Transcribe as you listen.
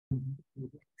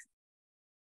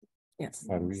Yes.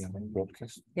 Are we on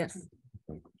broadcast? Yes.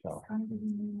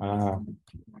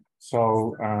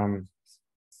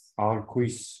 Our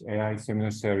KUIS AI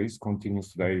seminar series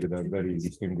continues today with a very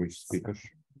distinguished speaker,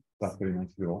 Dr. İnanç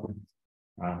Birol,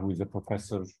 who is a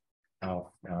professor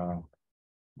of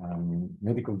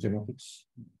medical genetics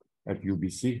at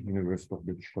UBC, University of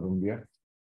British Columbia.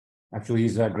 Actually,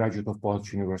 he's a graduate of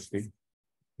Boğaziçi University.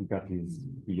 He got his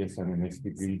BS and MS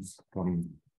degrees from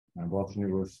Boğaziçi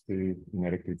University in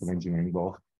electrical engineering,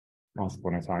 both, once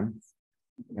upon a time.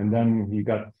 And then he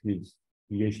got his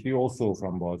PhD also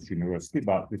from Boğaziçi University,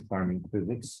 but this time in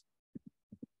physics.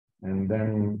 And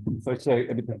then, so it's a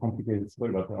bit of a complicated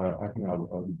story, but I think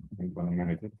I'll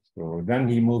manage it. So then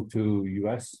he moved to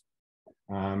US,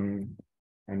 and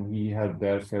he had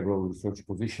there several research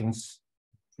positions,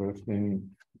 first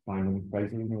in Simon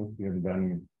Fraser University, and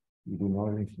then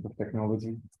Illinois Institute of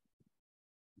Technology,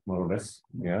 more or less,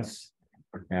 yes.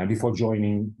 And before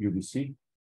joining UBC,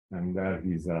 and there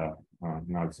he's now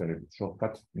it's a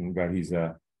shortcut, and where he's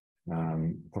a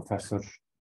professor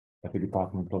at the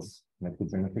Department of Medical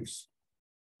Genetics,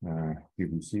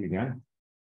 UBC again.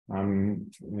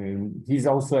 He's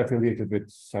also affiliated with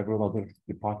several other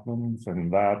departments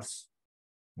and labs,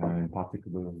 in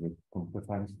particular the computer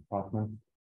science department,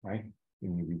 right,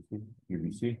 in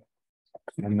UBC.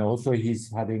 And also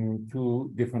he's having two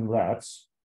different labs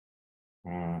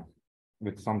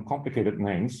with some complicated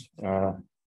names.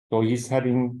 So he's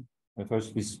having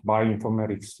first this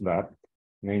bioinformatics lab,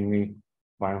 namely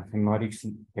Bioinformatics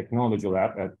Technology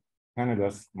Lab at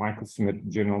Canada's Michael Smith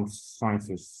Genome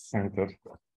Sciences Center,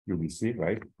 UBC,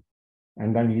 right?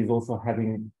 And then he's also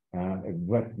having a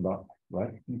wet lab,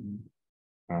 right?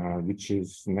 Which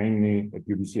is namely at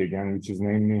UBC again, which is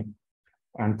namely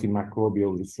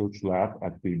Antimicrobial Research Lab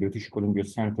at the British Columbia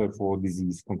Center for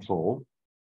Disease Control.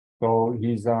 So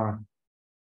his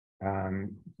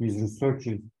research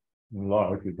is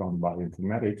largely on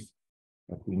bioinformatics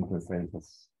at the interface of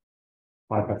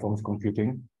high performance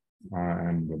computing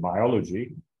and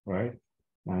biology, right?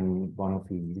 And one of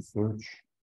his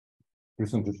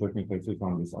recent research interests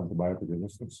on this antibiotic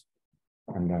resistance.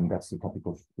 And then that's the topic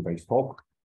of today's talk.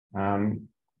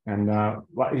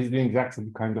 What he's doing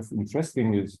actually kind of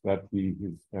interesting is that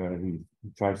he's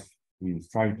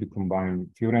trying to combine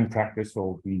theory and practice.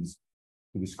 So he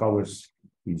discovers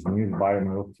these new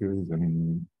biomolecules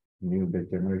and new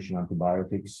generation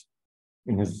antibiotics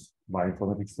in his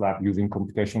bioinformatics lab using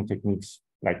computational techniques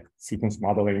like sequence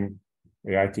modeling,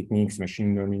 AI techniques,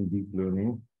 machine learning, deep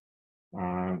learning.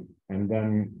 And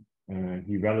then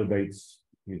he validates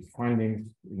his findings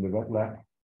in the wet lab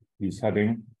he's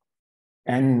having.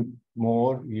 And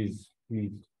more, he's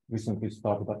recently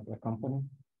started up a company,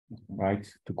 right,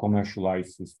 to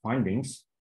commercialize his findings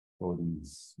for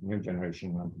these new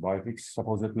generation antibiotics.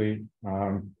 Supposedly,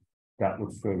 that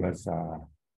would serve as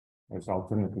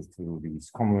alternative to these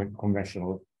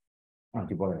conventional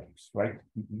antibiotics, right,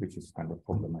 which is kind of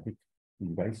problematic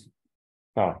these days.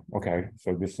 So, okay,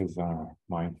 so this is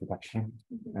my introduction,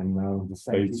 and now the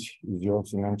stage is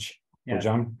yours, İnanç.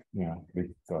 Hocam.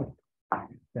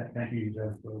 Yeah, thank you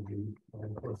for the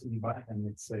invite, and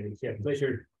it's a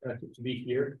pleasure to be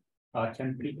here.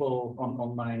 Can people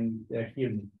online hear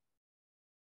me?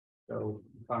 So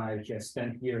can I just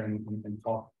stand here and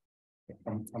talk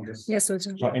from this? Yes,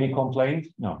 Hocam. So any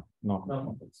complaint? No.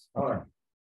 All right.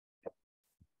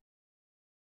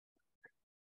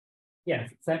 Yeah,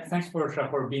 thanks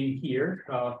for being here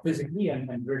physically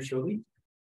and virtually.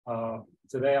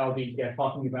 Today I'll be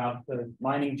talking about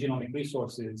mining genomic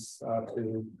resources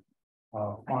to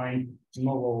find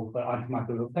novel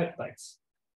antimicrobial peptides.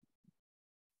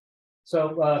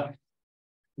 So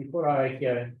before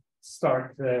I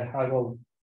start, I will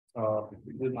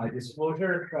do my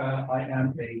disclosure. I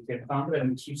am a founder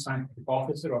and chief scientific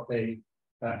officer of a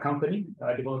company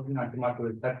developing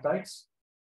antimicrobial peptides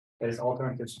as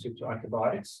alternatives to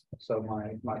antibiotics. So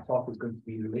my talk is going to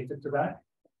be related to that.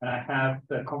 And I have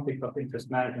the conflict of interest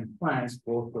management plans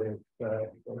both with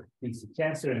BC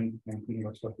Cancer and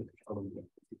University of British Columbia.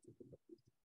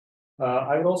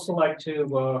 I would also like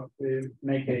to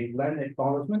make a land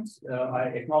acknowledgement.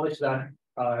 I acknowledge that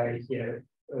I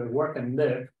work and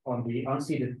live on the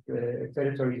unceded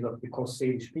territories of the Coast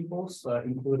Salish peoples,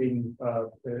 including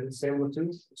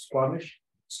Tsleil-Waututh, Squamish,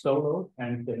 Stolo,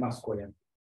 and the Musqueam.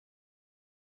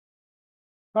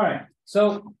 All right,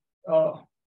 so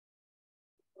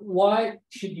why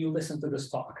should you listen to this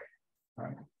talk? All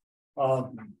right.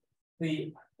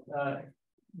 The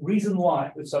reason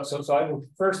why, so I will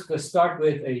first start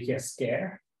with a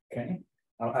scare, okay?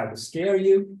 I will scare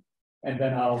you, and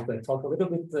then I'll talk a little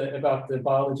bit about the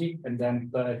biology, and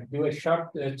then do a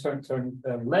sharp turn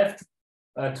left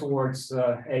towards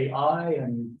AI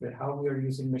and how we are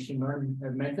using machine learning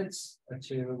methods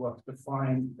to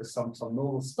find some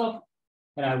novel stuff.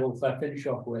 And I will finish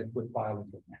off with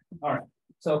biology. All right.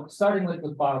 So starting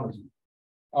with biology.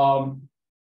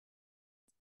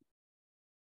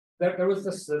 There was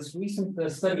this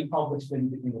recent study published in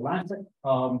the Lancet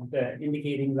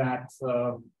indicating that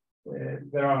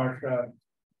there are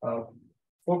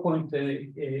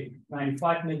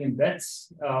 4.95 million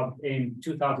deaths in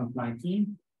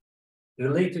 2019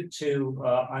 related to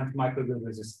antimicrobial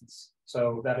resistance.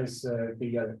 So that is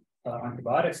the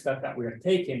antibiotics that we are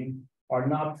taking are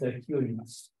not curing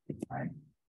us, right?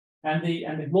 And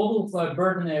the global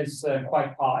burden is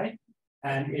quite high,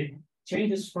 and it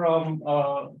changes from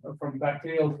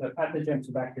bacterial pathogen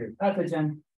to bacterial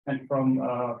pathogen, and from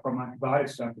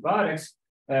antibiotics to antibiotics.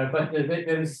 But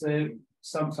there is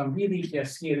some really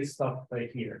scary stuff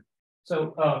right here.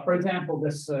 So, for example,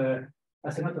 this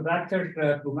Acinetobacter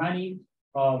baumannii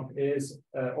is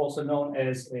also known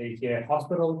as a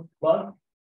hospital bug,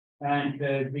 and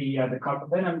the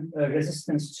carbapenem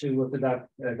resistance to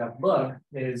that bug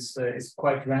is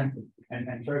quite rampant.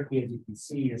 And Turkey, as you can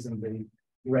see, is in the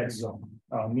red zone,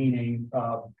 meaning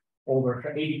over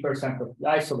 80% of the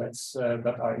isolates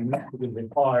that are inactivated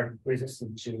are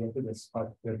resistant to this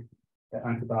particular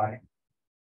antibiotic.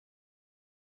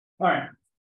 All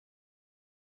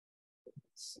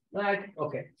right.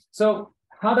 Okay. So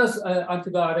how does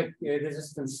antibiotic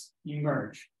resistance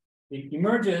emerge? It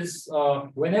emerges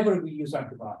whenever we use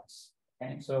antibiotics.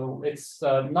 Okay, so it's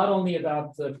not only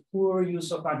about the poor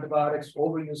use of antibiotics,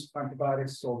 overuse of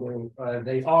antibiotics, although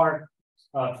they are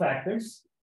factors,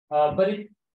 but it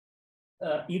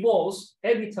evolves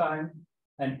every time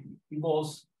and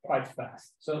evolves quite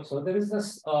fast. So there is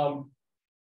this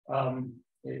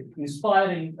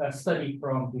inspiring study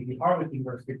from the Harvard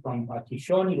University, from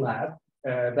Kishoni lab,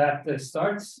 that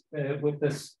starts with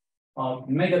this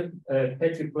mega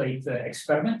Petri plate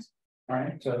experiment. All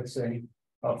right, so it's a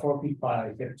 4 feet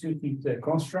by 2 feet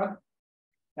construct,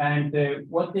 and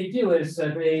what they do is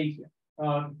they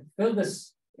fill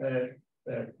this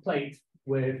plate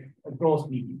with a growth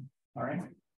medium. All right,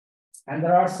 and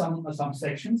there are some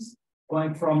sections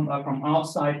going from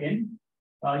outside in.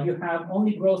 You have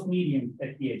only growth medium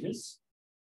at the edges,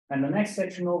 and the next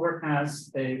section over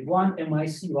has a 1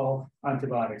 MIC of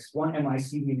antibiotics. 1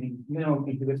 MIC meaning minimum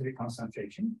inhibitory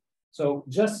concentration. So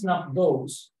just enough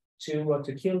dose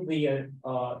to kill the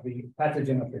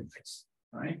pathogen of interest.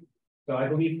 Right. So I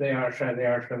believe they are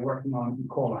working on E.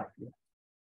 coli here.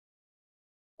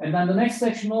 And then the next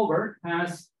section over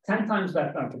has 10 times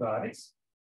that antibiotics,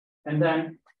 and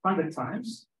then 100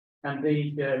 times, and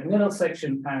the middle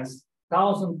section has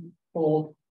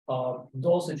 1,000-fold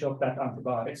dosage of that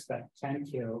antibiotics that can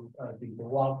kill the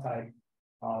wild type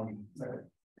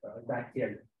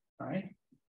bacteria, right?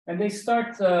 And they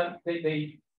start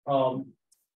they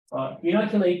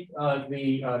inoculate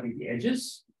the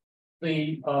edges.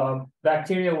 The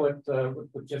bacteria would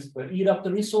just eat up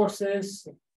the resources,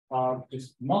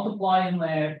 just multiply in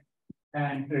there,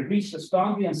 and reach the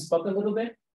boundary and stop a little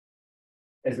bit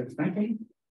as it's thinking.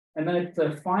 And then it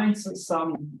finds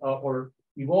some or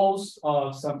evolves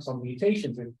some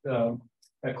mutations. It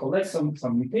collects some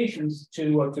mutations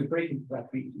to break into that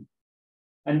region,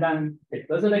 and then it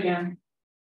does it again,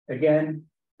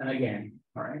 and again.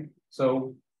 All right.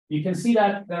 So you can see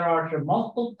that there are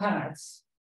multiple paths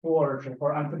for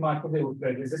antimicrobial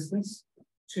resistance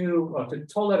to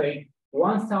tolerate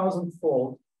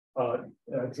 1,000-fold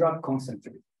drug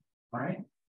concentration. All right.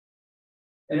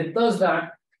 And it does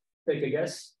that, take a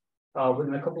guess,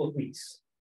 within a couple of weeks.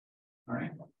 All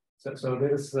right. So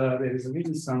there's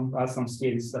really some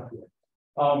scary stuff here.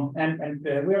 And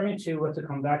we are going to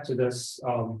come back to this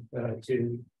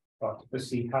to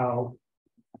see how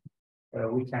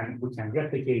we can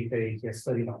replicate a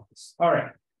study like this. All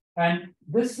right. And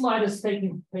this slide is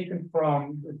taken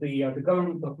from the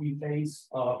government of UK's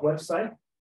website.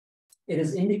 It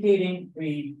is indicating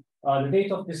the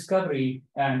date of discovery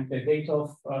and the date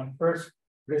of first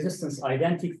resistance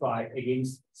identified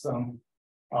against some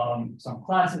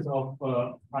classes of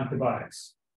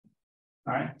antibiotics.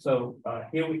 All right, so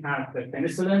here we have the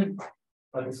penicillin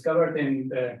discovered in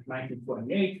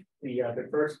 1928. The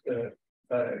first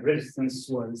resistance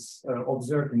was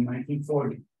observed in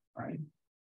 1940. Right,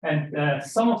 and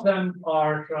some of them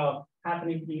are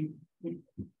happening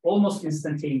almost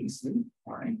instantaneously.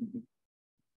 All right.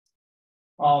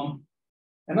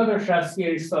 Another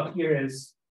scary stuff here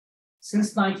is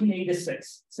since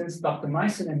 1986, since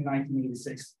daptomycin in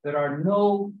 1986, there are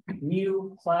no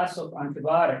new class of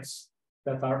antibiotics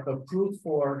that are approved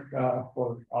for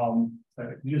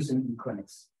use in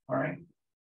clinics. All right.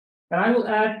 And I will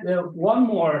add one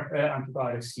more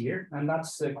antibiotics here, and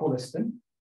that's colistin,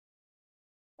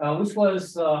 which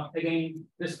was again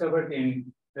discovered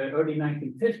in the early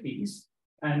 1950s,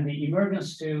 and the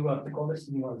emergence to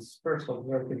colistin was first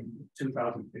observed in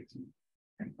 2015.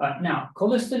 Now,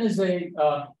 colistin is a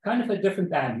kind of a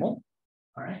different animal.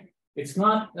 All right, it's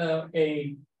not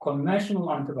a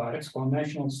conventional antibiotics,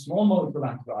 conventional small molecule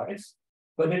antibiotics,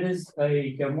 but it is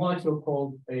a molecule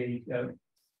called a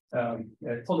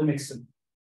polymyxin.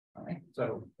 All right,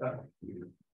 so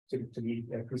to be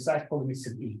precise,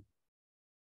 polymyxin E.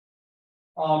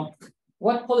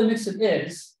 What polymyxin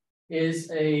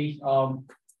is a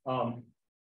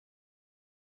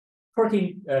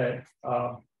protein,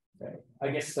 I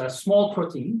guess a small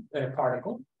protein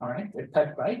particle, all right, a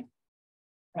peptide.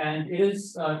 And it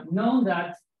is known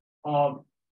that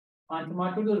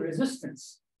antimicrobial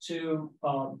resistance to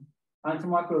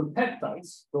antimicrobial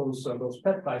peptides, those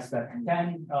peptides that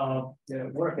can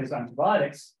work as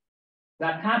antibiotics,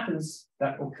 that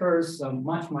occurs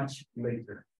much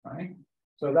later, right?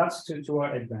 So that's to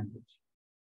our advantage.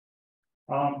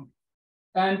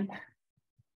 And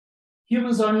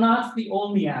humans are not the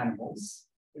only animals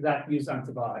that use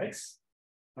antibiotics,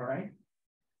 all right?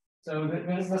 So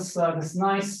there's this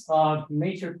nice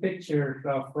nature picture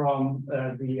from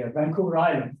the Vancouver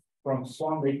Island, from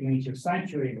Swan Lake Nature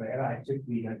Sanctuary, where I took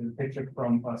the picture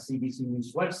from CBC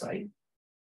News website.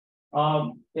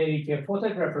 A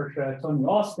photographer, Tony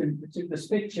Austin, took this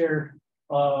picture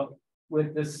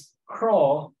with this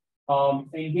crow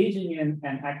engaging in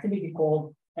an activity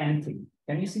called anting.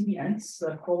 Can you see the ants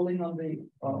crawling on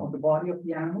the body of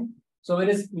the animal? So it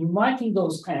is inviting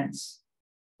those ants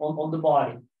on the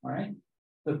body. All right.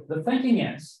 The thinking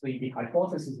is, the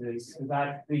hypothesis is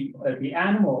that the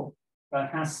animal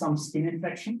has some skin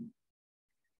infection,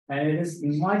 and it is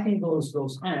inviting those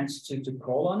ants to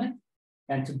crawl on it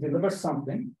and to deliver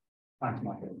something,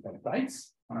 antimicrobial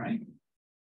peptides. All right.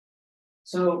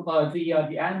 So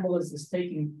the animal is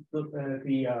taking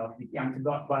the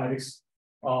antibiotics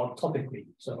topically,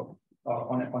 so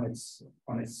on its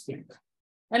skin,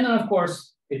 and then of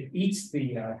course it eats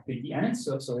the ants,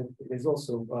 so it is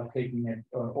also taking it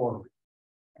orally,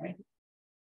 right?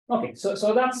 Okay,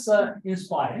 so that's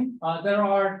inspiring. There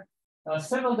are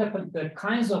several different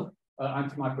kinds of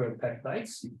antimicrobial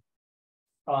peptides.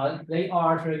 They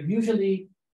are usually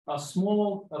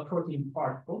small protein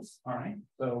particles, all right?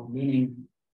 So meaning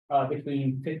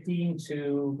between 15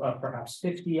 to perhaps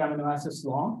 50 amino acids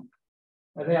long.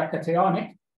 They are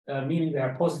cationic, meaning they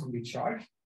are positively charged.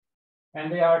 And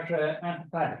they are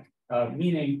amphipathic,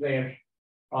 meaning their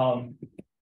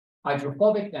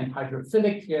hydrophobic and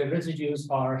hydrophilic residues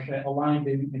are aligned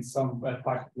in some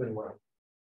particular way.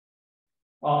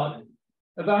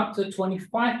 About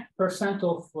 25%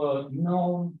 of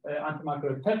known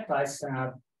antimicrobial peptides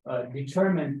have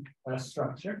determined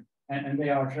structure, and they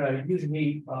are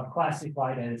usually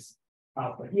classified as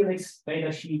alpha helix,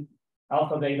 beta sheet,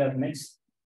 alpha beta mixed,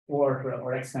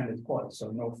 or extended coil, so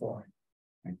no foreign.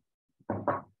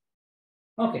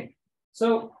 Okay,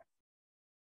 so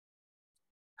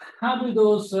how do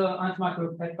those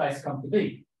antimicrobial peptides come to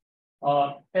be?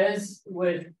 As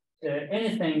with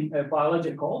anything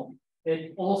biological,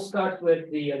 it all starts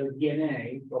with the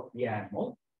DNA of the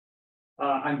animal.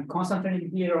 I'm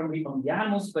concentrating here on the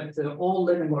animals, but all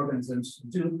living organisms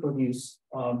do produce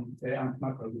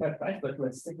antimicrobial peptides, but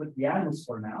let's stick with the animals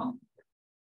for now.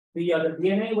 The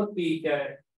DNA would be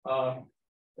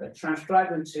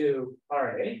transcribed into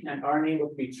RNA, and RNA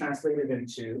would be translated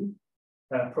into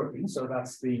protein. So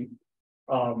that's the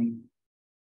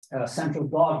central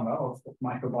dogma of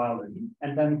microbiology.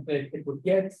 And then it would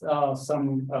get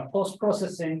some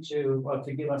post-processing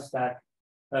to give us that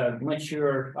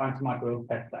mature antimicrobial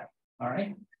peptide. All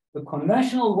right. The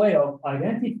conventional way of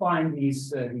identifying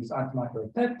these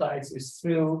antimicrobial peptides is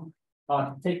through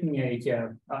taking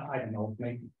I don't know,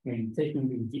 maybe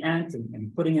taking the ant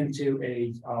and putting into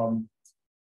a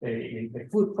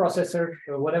food processor,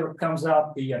 or whatever comes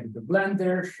up, the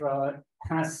blender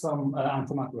has some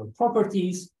antimicrobial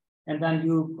properties, and then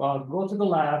you go to the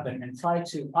lab and try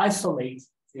to isolate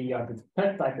the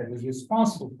peptide that is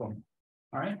responsible for it.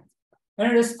 All right,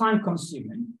 and it is time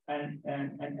consuming and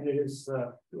it is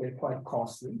quite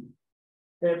costly.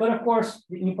 But of course,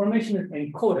 the information is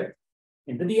encoded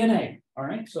in the DNA. All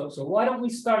right, so why don't we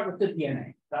start with the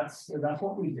DNA? That's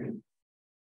what we do.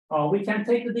 We can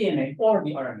take the DNA or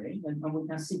the RNA and we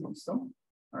can sequence them.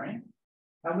 All right,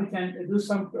 and we can do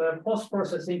some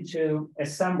post-processing to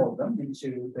assemble them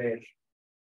into their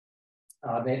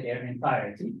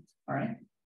entirety, all right?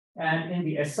 And in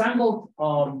the assembled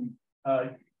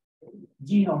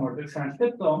genome or the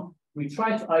transcriptome, we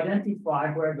try to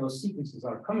identify where those sequences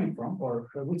are coming from or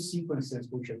which sequences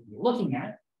we should be looking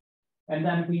at. And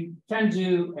then we can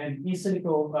do an in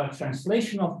silico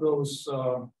translation of those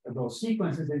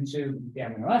sequences into the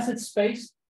amino acid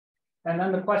space. And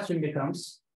then the question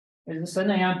becomes, is this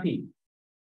an AMP?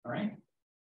 All right.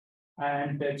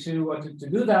 And to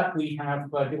do that, we have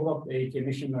developed a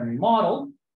machine learning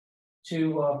model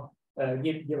to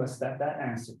give us that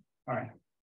answer. All right.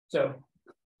 So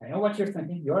I know what you're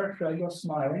thinking. You're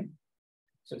smiling.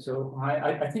 So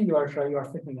I think you are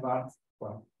thinking about,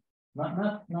 well,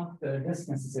 not this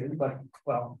necessarily, but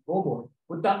well,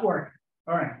 would that work?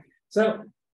 All right. So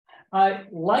I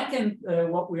liken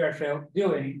what we are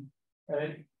doing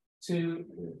to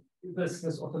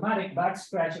this automatic back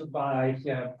scratch by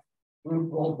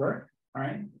Rube Goldberg. All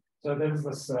right. So there's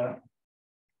this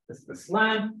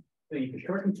lamp. The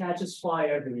curtain catches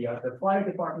fire. The fire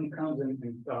department comes and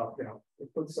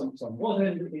it puts some water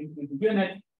in the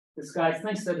unit. This guy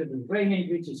thinks that it is raining,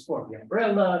 reaches for the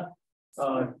umbrella,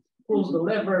 pulls the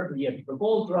lever, the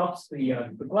ball drops, the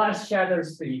glass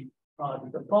shatters, the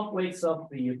pump wakes up,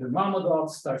 the mama dog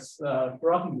starts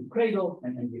rocking the cradle,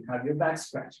 and then you have your back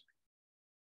scratch.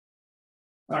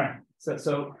 All right,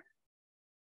 so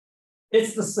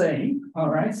it's the same, all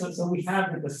right? So we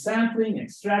have the sampling,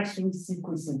 extraction,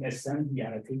 sequencing, assembly,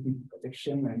 annotating,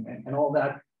 prediction, and all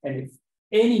that. And if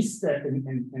any step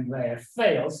in there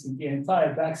fails, the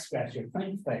entire back scratcher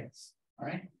thing fails, all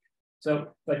right?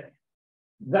 So, but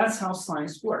that's how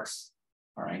science works,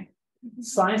 all right?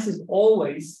 Science is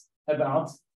always about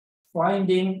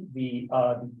finding the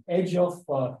edge of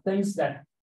things that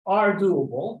are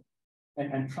doable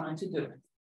and trying to do it,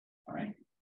 all right?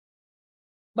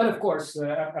 But of course,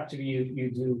 after you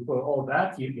do all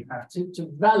that, you have to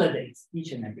validate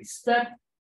each and every step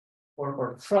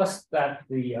or trust that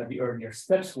the earlier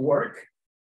steps work,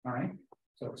 all right?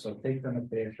 So take them at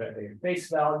their face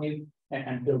value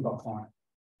and build upon it,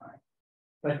 all right?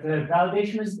 But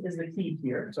validation is the key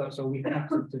here. So we have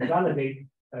to validate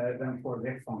them for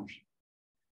their function.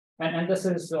 And this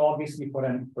is obviously for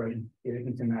an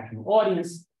international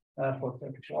audience. For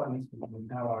Turkish audience, we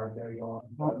now are very own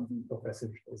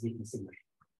Professor Zeki Sinir.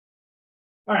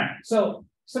 All right, so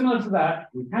similar to that,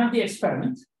 we have the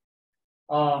experiment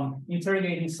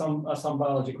interrogating some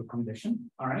biological condition.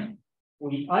 All right,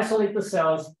 we isolate the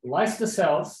cells, lyse the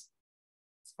cells,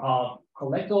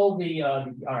 collect all the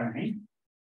RNA,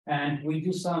 and we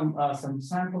do some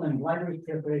sample and library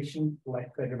preparation, like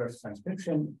reverse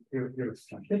transcription, reverse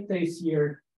transcriptase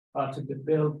here. To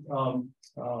build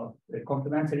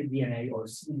complementary DNA or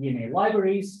cDNA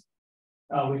libraries.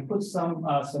 We put some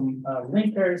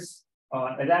linkers,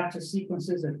 adaptive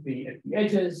sequences at the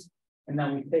edges, and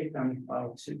then we take them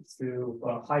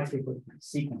to high throughput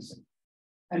sequencing.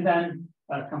 And then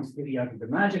comes the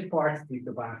magic part, the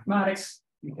bioinformatics.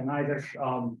 You can either,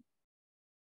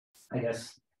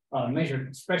 measure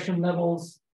expression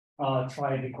levels,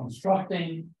 try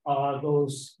reconstructing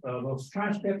those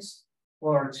transcripts,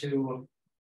 or to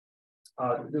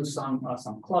do some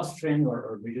clustering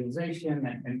or visualization,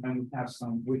 and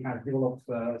we have developed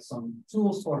some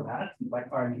tools for that, like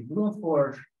RNA-Bloom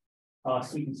for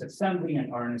sequence assembly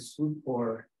and RNA-Swoop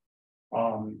for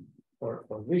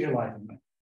visualizing them.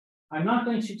 I'm not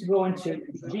going to go into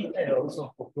details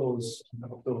of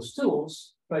those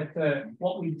tools, but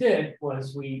what we did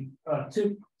was we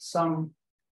took some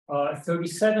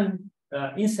 37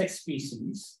 insect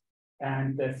species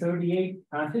and 38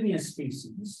 amphibian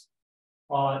species.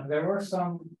 There were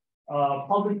some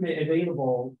publicly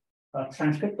available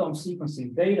transcriptome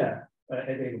sequencing data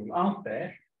available out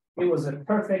there. It was a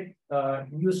perfect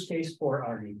use case for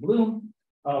RNA-Bloom.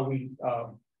 We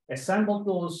assembled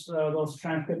those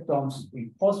transcriptomes,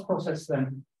 we post-processed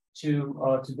them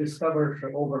to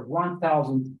discover over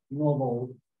 1,000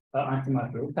 novel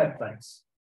antimicrobial peptides.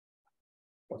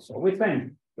 So we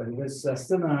think. But it was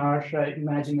still in our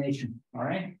imagination, all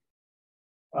right?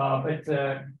 But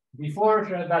before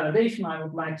validation, I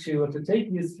would like to take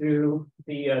you through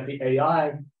the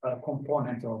AI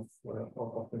component of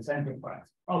this enterprise.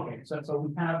 Okay, so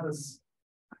we have this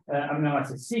amino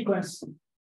acid sequence.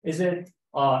 Is it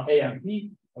AMP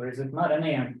or is it not an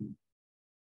AMP?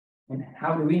 And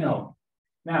how do we know?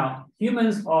 Now,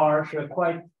 humans are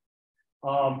quite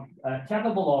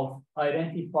capable of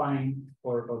identifying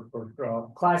or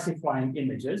classifying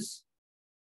images.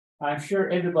 I'm sure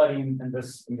everybody in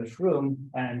this room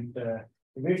and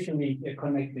visually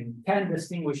connecting can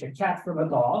distinguish a cat from a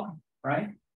dog, right?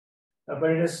 But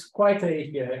it is quite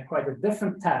a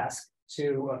different task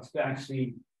to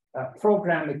actually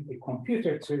program a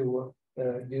computer to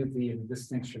do the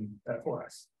distinction for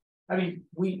us. I mean,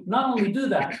 we not only do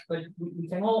that, but we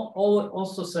can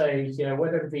also say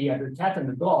whether the cat and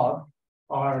the dog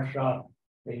are a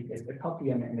puppy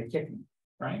and a kitten,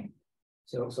 right?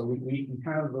 So we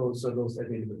have those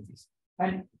availabilities.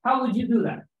 And how would you do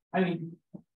that? I mean,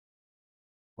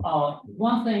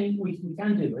 one thing we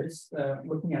can do is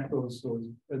looking at those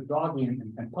doggy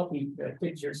and puppy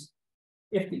pictures.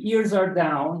 If the ears are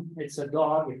down, it's a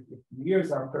dog. If the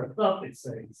ears are perked up, it's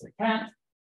a cat.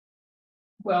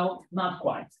 Well, not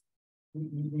quite.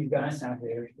 You guys have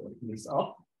their ears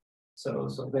up, so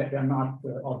they're not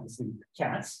obviously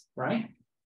cats, right?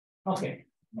 Okay.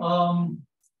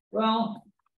 Well,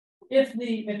 if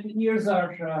the ears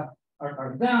are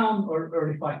down, or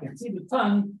if I can see the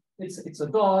tongue, it's a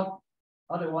dog.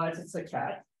 Otherwise, it's a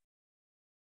cat.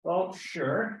 Well,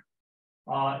 sure,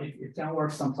 it can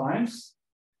work sometimes,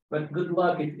 but good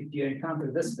luck if you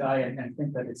encounter this guy and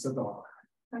think that it's a dog,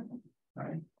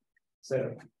 right?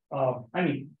 So, I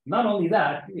mean, not only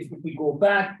that, if we go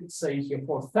back, say here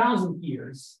for 1,000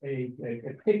 years, a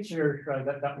picture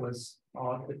that was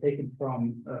taken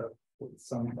from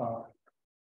some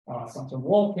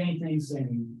wall paintings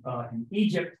in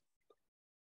Egypt,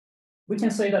 we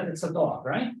can say that it's a dog,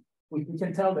 right? We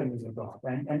can tell that it's a dog,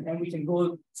 and we can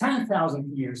go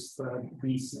 10,000 years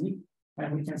BC,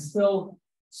 and we can still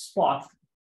spot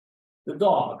the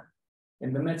dog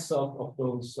in the midst of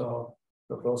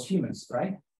those humans,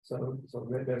 right? So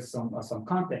there's some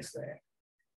context there.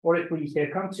 Or if we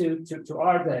come to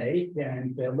our day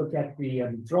and look at the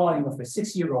drawing of a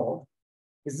 6-year-old,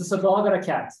 is this a dog or a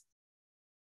cat?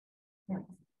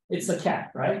 It's a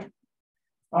cat, right?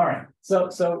 All right. So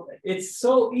it's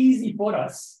so easy for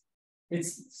us.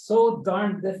 It's so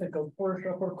darn difficult for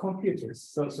computers.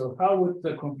 So how would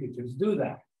the computers do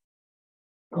that?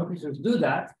 Computers do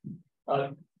that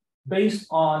based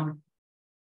on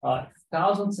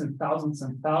thousands and thousands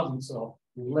and thousands of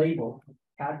labeled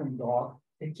cat and dog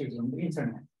pictures on the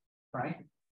internet, right?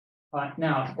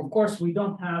 Now, of course, we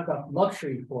don't have that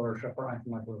luxury for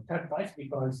antimicrobial peptides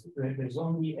because there's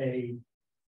only a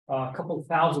couple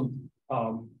thousand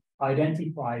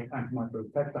identified antimicrobial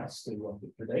peptides to work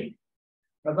with today.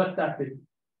 But that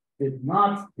did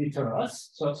not deter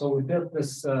us. So we built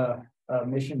this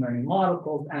machine learning model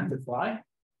called Amplify.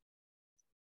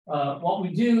 What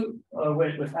we do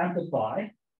with Amplify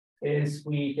is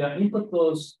we input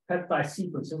those peptide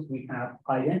sequences we have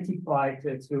identified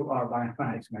through our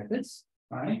bioinformatics methods,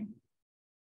 right?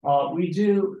 We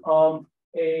do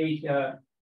a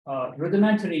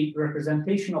rudimentary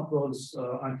representation of those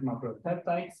antimicrobial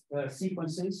peptide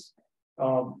sequences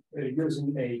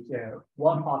using a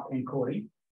one-hot encoding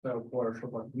for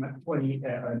 20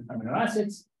 amino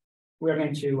acids. We're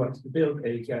going to build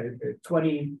a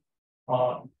 20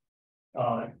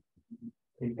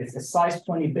 it's a size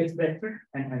 20 bit vector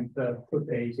and put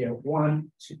a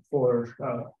 1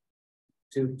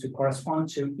 to correspond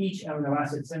to each amino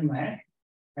acid in there.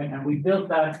 And we built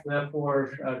that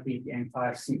for the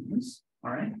entire sequence,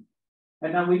 all right?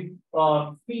 And then we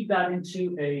feed that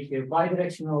into a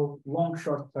bidirectional long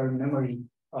short-term memory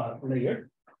layer,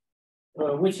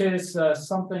 which is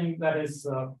something that is,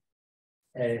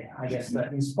 I guess,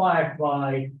 inspired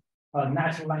by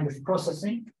natural language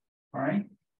processing, all right?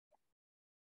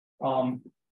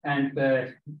 And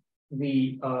the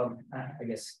I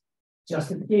guess,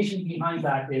 justification behind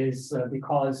that is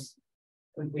because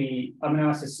the amino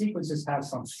acid sequences have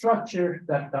some structure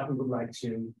that we would like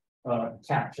to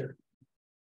capture.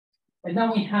 And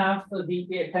then we have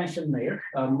the attention layer,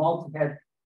 multi-head.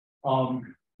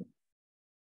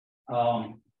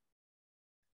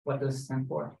 What does it stand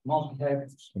for? Multi-head.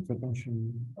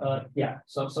 Attention. Yeah.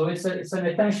 So it's an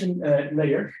attention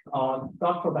layer,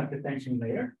 dot product attention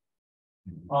layer.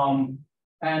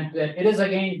 And it is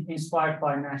again inspired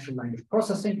by natural language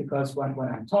processing because when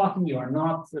I'm talking, you are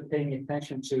not paying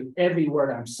attention to every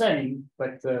word I'm saying,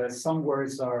 but some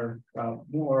words are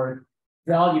more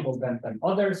valuable than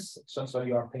others. So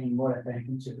you are paying more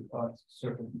attention to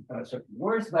certain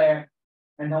words there.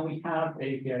 And then we have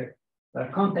a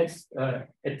context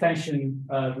attention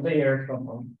layer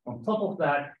on top of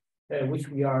that, which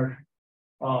we are,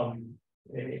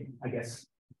 I guess,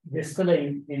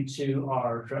 distilling into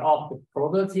our output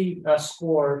probability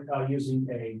score using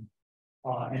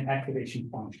an activation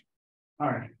function. All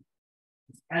right,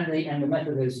 and the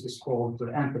method is called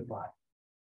Amplify.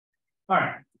 All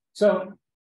right, so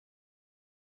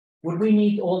would we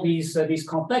need all these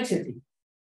complexity?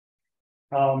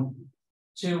 To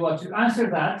answer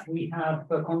that, we have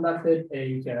conducted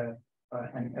an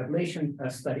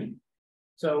ablation study.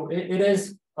 So it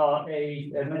is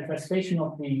a manifestation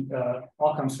of the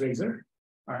Occam's razor,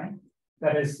 all right?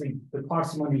 That is the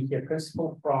parsimony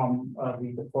principle from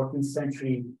the 14th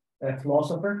century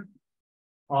philosopher.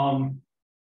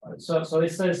 So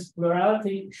it says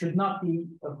plurality should not be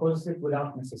a positive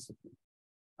without necessity,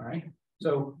 all right?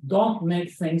 So don't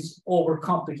make things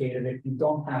overcomplicated if you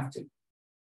don't have to.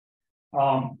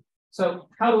 So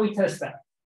how do we test that?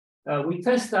 We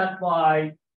test that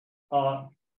by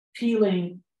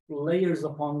peeling layers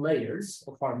upon layers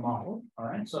of our model, all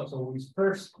right? So we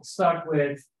first start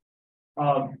with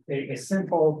a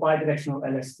simple bidirectional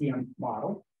LSTM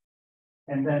model,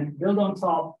 and then build on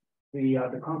top the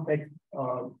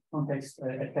context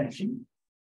attention,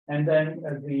 and then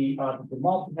the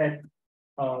multi-head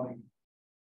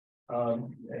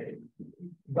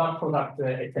dot product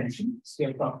attention,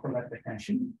 scale dot product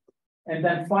attention, and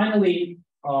then finally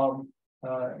all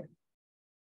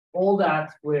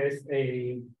that with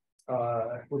an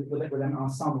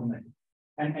ensemble method,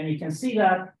 and you can see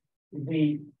that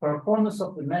the performance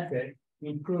of the method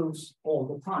improves all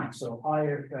the time. So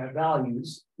higher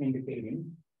values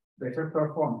indicating better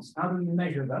performance. How do we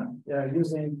measure them?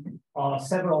 Using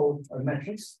several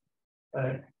metrics: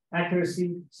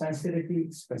 accuracy, sensitivity,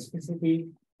 specificity,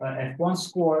 F1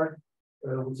 score,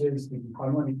 which is the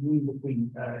harmonic mean between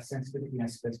sensitivity and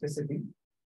specificity,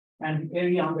 and the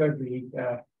area under the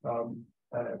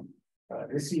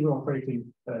receiver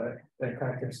operating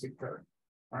characteristic curve.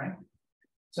 All right.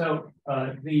 So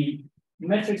the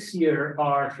metrics here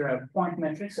are point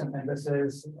metrics, and this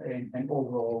is an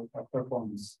overall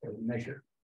performance measure.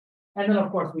 And then,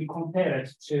 of course, we compare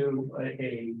it to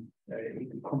a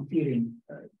competing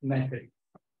method.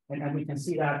 And we can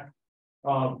see that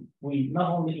we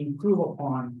not only improve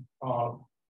upon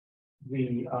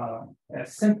the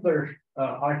simpler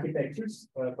architectures,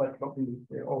 but we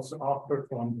also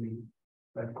outperform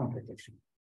the competition.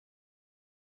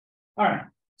 All right.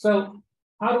 So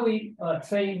how do we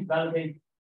train, validate,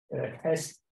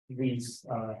 test these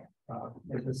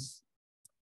this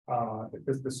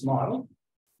model?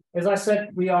 As I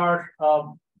said, we are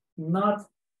not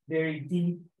very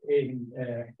deep in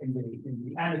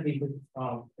the annotated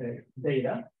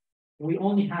data. We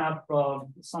only have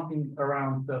something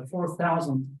around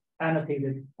 4,000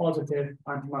 annotated positive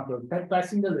antimicrobial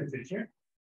peptides in the literature.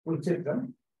 We took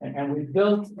them and we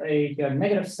built a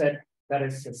negative set that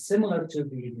is similar to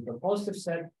the positive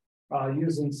set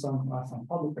using some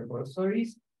public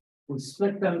repositories. We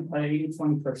split them by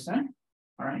 20%.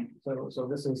 All right, so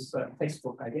this is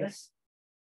textbook, I guess.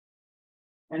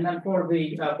 And then for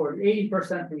the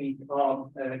 80%, we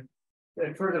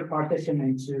further partition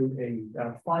into a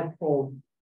five-fold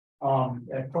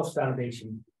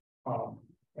cross-validation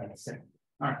set.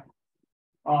 All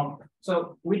right.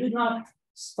 So we did not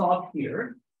stop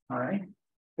here. All right.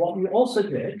 What we also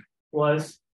did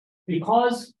was,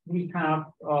 because we have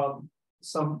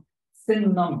some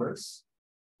thin numbers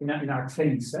in our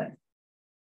training set,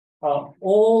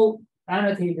 all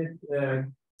annotated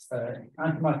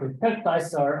antimicrobial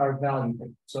peptides are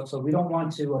valuable. So we don't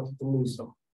want to lose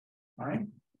them. All right.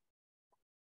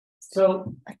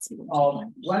 So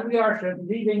when we are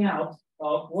leaving out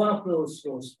one of those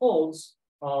folds,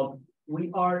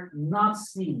 we are not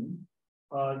seeing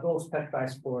those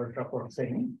peptides for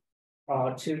training.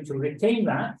 To retain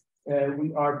that,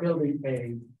 we are building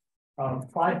a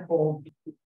five-fold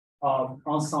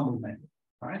ensemble method.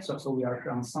 All right, so we are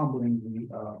ensembling the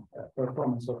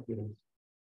performance of the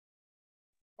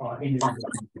individual.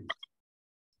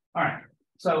 All right,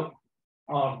 so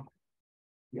I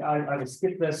will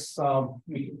skip this.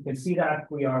 You can see that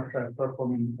we are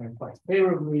performing quite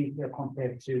favorably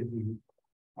compared to the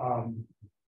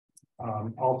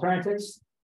alternatives.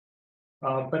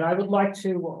 But I would like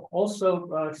to also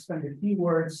spend a few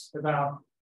words about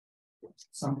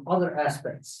some other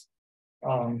aspects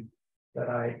that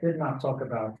I did not talk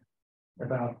about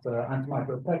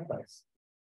antimicrobial peptides.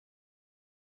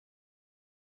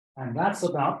 And that's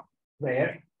about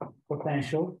their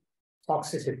potential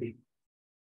toxicity.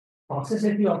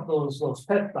 Toxicity of those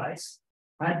peptides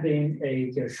had been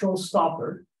a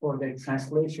showstopper for their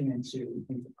translation into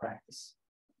practice.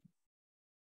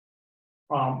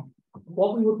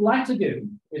 What we would like to do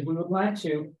is we would like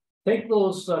to take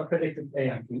those predicted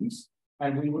AMPs,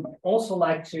 and we would also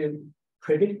like to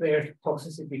predict their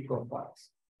toxicity profiles,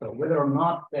 so whether or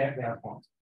not they are found.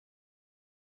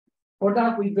 For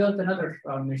that, we built another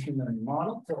machine learning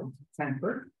model called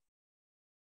Temper,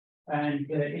 and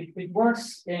it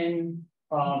works in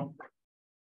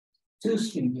two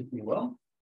streams, if you will.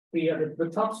 the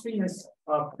top screen is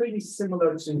pretty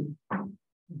similar to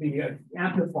the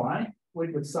amplify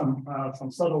with some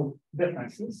subtle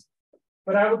differences.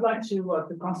 But I would like to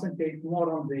concentrate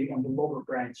more on the lower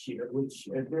branch here, which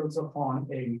builds upon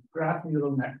a graph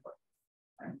neural network.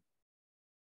 Right?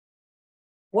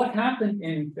 What happened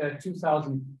in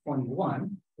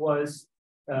 2021 was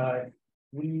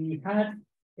we had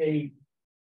a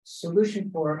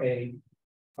solution for a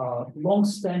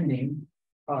long-standing,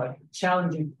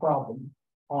 challenging problem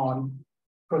on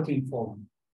protein folding.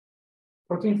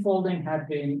 Protein folding had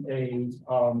been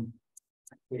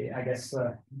I guess,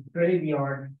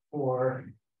 graveyard for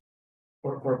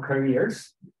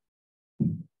careers,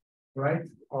 right?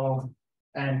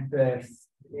 And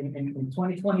in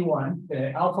 2021,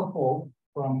 AlphaFold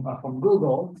from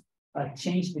Google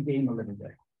changed the game a little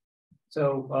bit.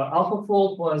 So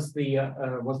AlphaFold was the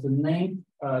named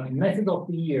method of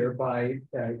the year by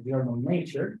journal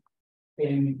Nature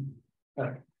in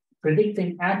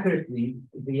predicting accurately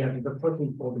the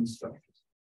protein folding structures.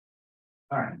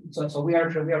 All right, so we are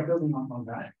building on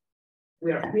that.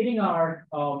 We are feeding our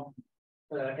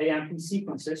AMP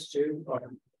sequences to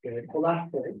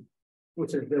Collaborate,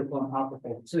 which is built on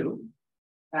AlphaFold 2,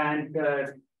 and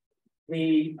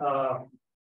the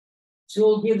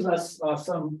tool gives us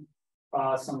some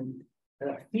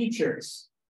features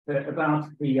about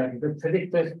the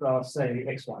predicted, say,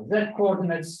 XYZ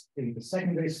coordinates, the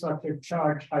secondary structure,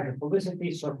 charge,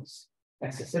 hydrophobicity, surface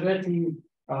accessibility,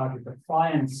 the phi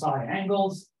and psi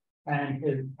angles,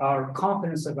 and our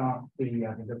confidence about the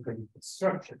predicted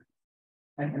structure.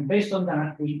 And based on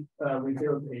that, we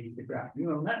build a graph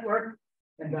neural network,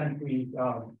 and then we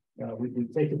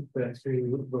take it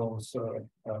through those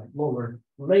lower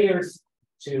layers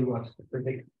to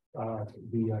predict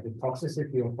the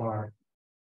toxicity of our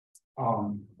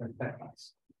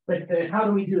peptides. But how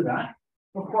do we do that?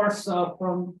 Of course,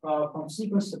 from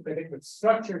sequence to predicted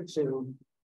structure to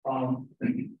the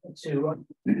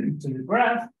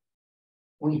graph,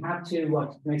 we have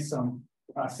to make some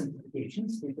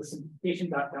simplifications. The simplification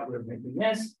that we're making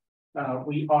is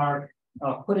we are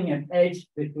putting an edge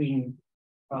between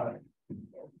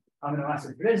amino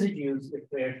acid residues if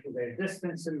their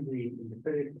distance in the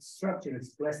predicted structure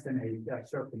is less than a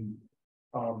certain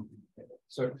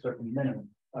minimum,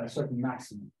 certain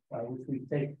maximum, which we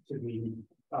take to be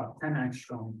 10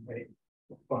 angstrom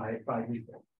by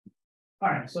default. All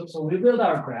right, so we build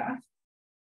our graph,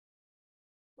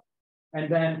 and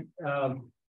then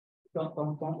don't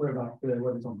worry about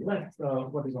what is on the left.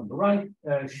 What is on the right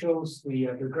shows the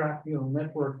graph neural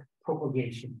network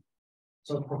propagation.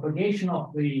 So propagation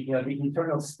of the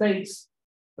internal states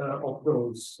of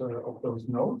those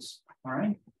nodes. All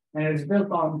right, and it's built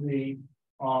on the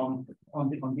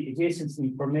adjacency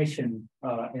information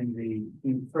in the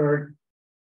inferred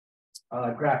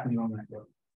graph neural network.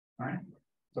 All right.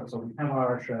 So we have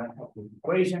our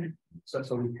equation.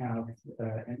 So we have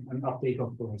an update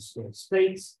of those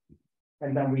states,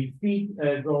 and then we feed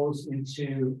those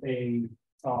into an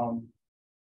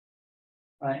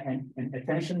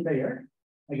attention layer.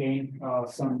 Again,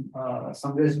 some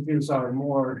residues are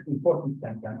more important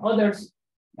than others,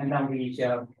 and then we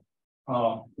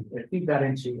feed that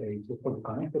into a fully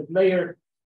connected layer,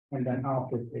 and then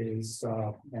output is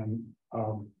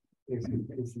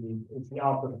the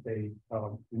output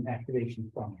of an activation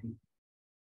function.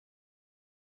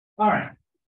 All right,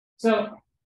 so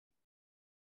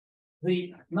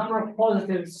the number of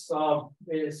positives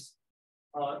is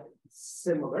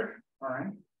similar, all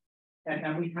right,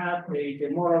 and we have a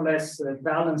more or less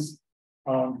balanced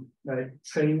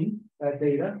training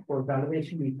data. For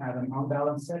validation, we have an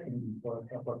unbalanced set, and for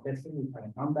testing, we have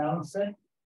an unbalanced set.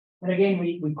 And again,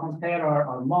 we compare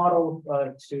our model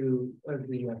to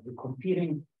the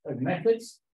competing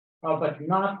methods, but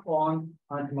not on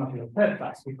antimicrobial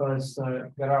peptides, because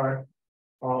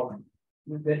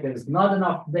there's not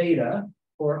enough data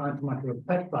for antimicrobial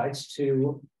peptides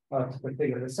to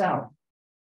figure this out.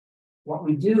 What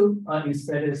we do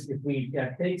instead is, if we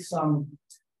take some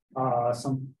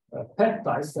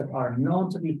peptides that are known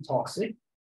to be toxic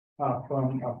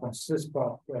from Swiss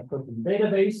protein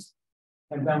database,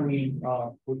 and then we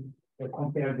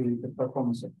compare the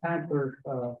performance of Panther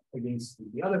against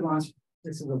the other ones.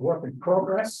 This is a work in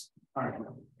progress. All right.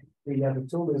 The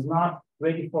tool is not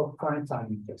ready for prime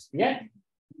time just yet,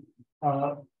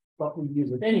 but we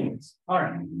use it anyways. All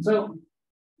right. So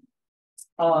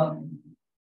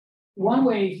one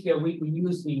way here we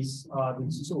use these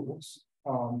tools,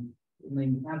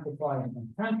 namely Amplify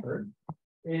and Panther,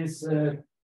 is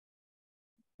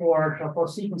for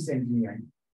sequence engineering.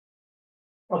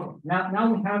 Okay,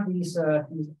 now we have these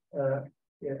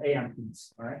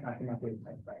AMPs, all right, antimicrobial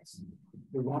peptides.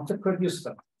 We want to produce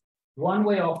them. One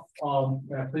way of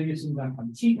producing them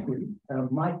cheaply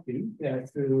might be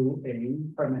through a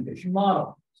fermentation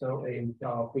model. So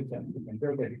we can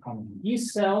build a recombinant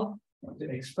yeast cell to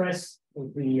express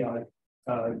the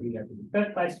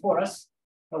peptides for us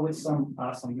with some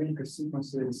linker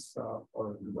sequences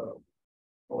or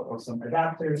some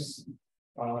adapters,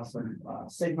 some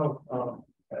signal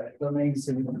domains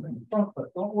in the front.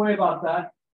 But don't worry about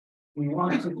that. We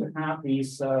want to have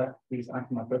these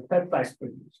antimicrobial peptides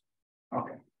produced.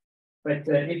 Okay, but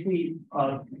if we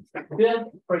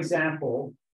build, for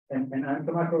example, an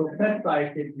antimicrobial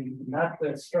peptide in that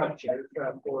structure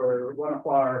for one of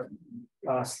our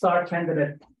star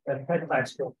candidate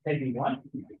peptides called PEGI1,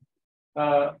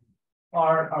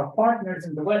 our partners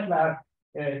in the wet lab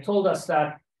told us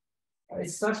that it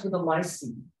starts with a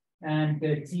lysine, and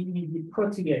the TED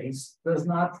protease does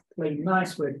not play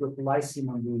nice with lysine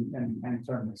on the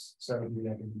N-terminus, so we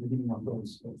have the beginning of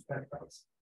those peptides.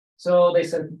 So they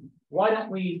said, why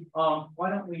don't we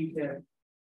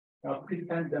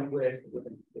prepend them with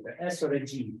an S or a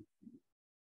G?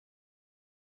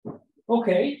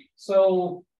 Okay,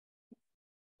 so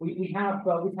we have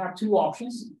two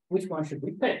options. Which one should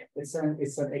we pick? It's an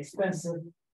expensive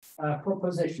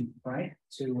proposition, right?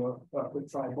 To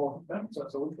try both of them. So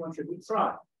which one should we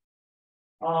try?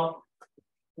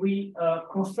 We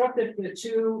constructed the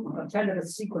two candidate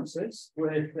sequences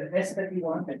with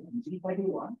S31 and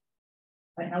G31.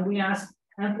 And we asked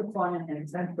amplify and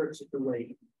temper to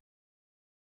relate.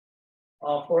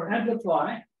 For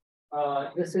amplify,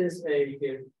 this is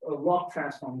a log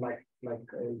transform, like a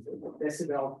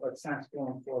decibel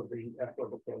transform for the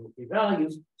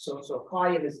values. So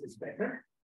higher is better,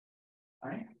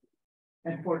 right?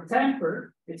 And for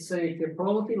temper, it's a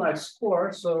probability like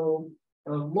score, so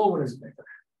lower is better,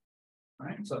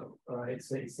 right? So it's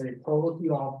a probability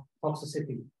of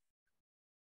toxicity.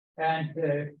 And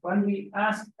when we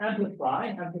ask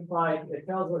amplify it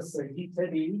tells us that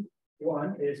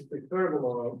G31 is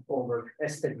preferable over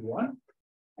S31.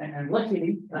 And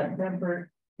luckily, temper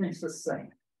thinks the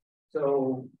same.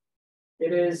 So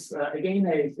it is, again,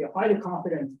 a highly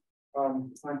confident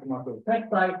antimicrobial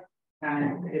peptide,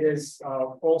 and it is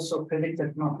also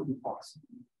predicted not to be toxic.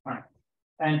 All right.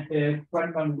 And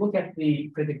when we look at the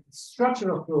predicted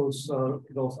structure of those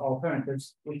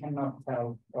alternatives, we cannot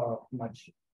tell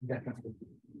much definitely.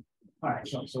 All right,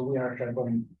 so we are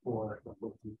going for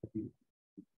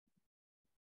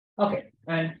okay,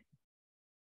 and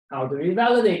how do we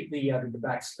validate the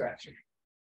back structure?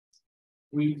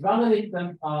 We validate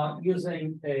them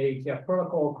using a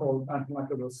protocol called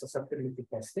antimicrobial susceptibility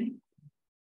testing.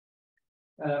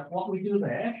 What we do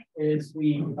there is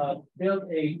we build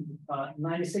a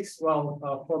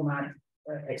 96-well format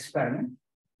experiment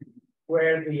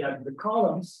where the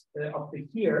columns up to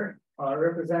here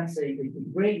represents a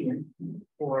gradient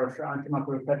for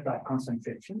antimicrobial peptide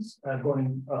concentrations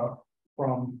going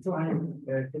from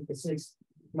 256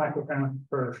 micrograms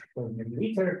per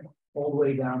milliliter all the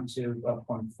way down to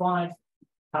 0.5,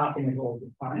 halving it all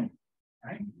the time,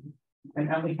 right? And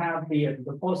then we have the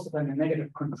positive and the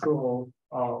negative control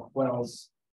wells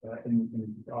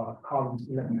in columns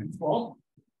 11 and 12.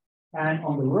 And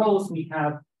on the rows, we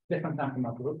have different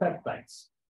antimicrobial peptides.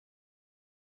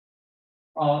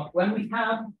 When we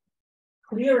have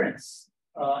clearance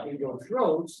in those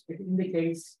rows, it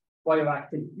indicates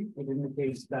bioactivity. It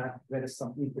indicates that there is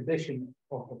some inhibition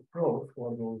of the growth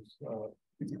for those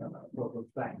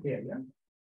bacteria.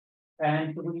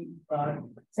 And we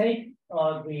take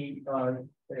the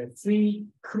 3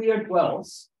 cleared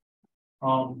wells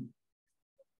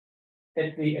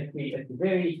at the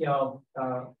very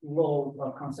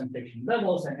low concentration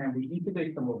levels, and we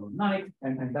incubate them overnight,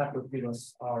 and that would give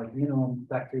us our minimum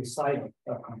bactericidal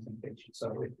concentration.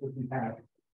 So if we have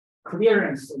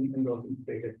clearance in those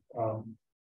incubated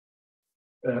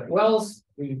wells,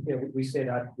 we say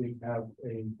that we have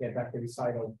a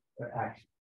bactericidal action.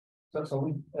 So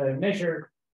we measure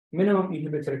minimum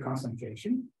inhibitory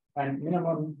concentration and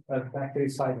minimum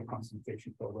bactericidal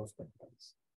concentration for those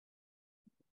peptides.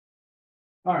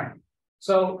 All right,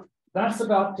 so that's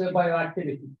about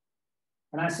bioactivity.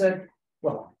 And I said,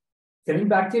 well, killing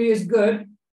bacteria is good,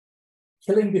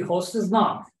 killing the host is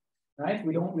not, right?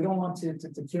 We don't want to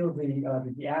kill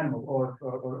the animal or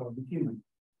the human,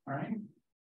 all right?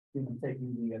 Human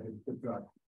taking the drug.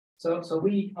 So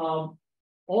we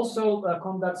also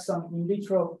conduct some in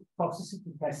vitro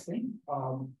toxicity testing.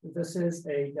 This is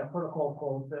a protocol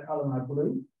called Alamar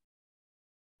Blue.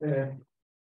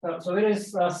 So it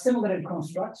is similar in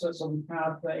construct. So we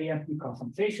have AMP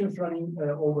concentrations running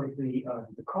over the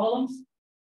columns.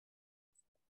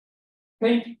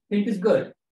 pink is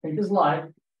good. Pink is live.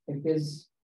 Pink is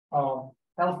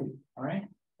healthy. All right,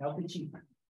 healthy achievement.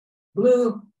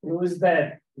 Blue is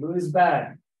bad. Blue is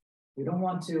bad. We don't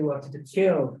want to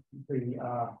kill the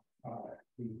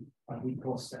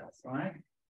host cells. All right.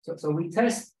 So we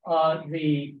test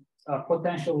the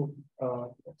potential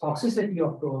toxicity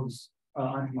of those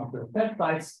antimicrobial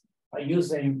peptides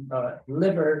using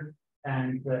liver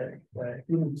and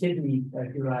human kidney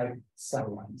derived cell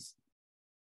lines.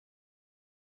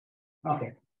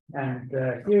 Okay, and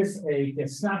here's a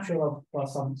snapshot of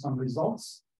some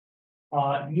results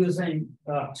using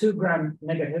 2 gram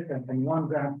negative and 1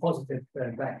 gram positive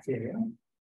bacteria.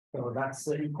 So that's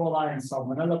E. coli and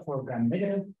Salmonella for gram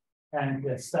negative, and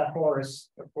Staph aureus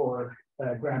for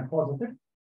gram positive.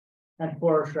 And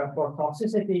for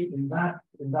toxicity in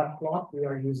that plot, we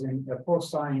are using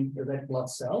porcine red blood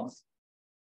cells.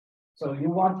 So you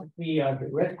want the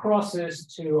red crosses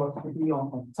to be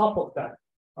on top of that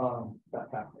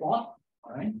plot,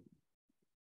 all right?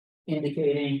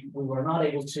 Indicating we were not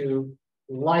able to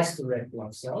lyse the red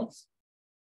blood cells.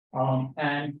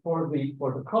 And for the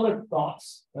colored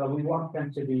dots, we want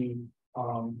them to be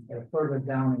further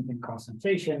down in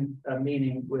concentration,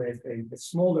 meaning with a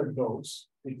smaller dose,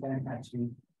 we can actually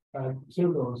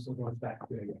kill those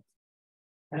bacteria.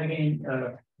 And again,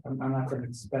 I'm not going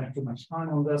to spend too much time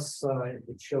on this.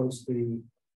 It shows the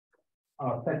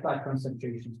peptide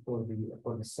concentrations for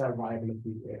the cell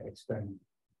viability experiment,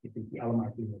 the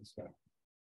LMRT experiment.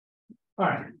 All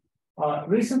right.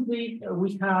 Recently,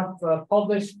 we have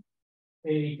published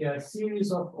a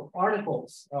series of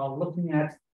articles looking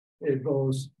at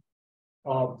those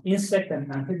insect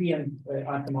and amphibian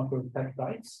antimicrobial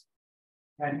peptides.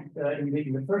 And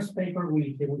in the first paper,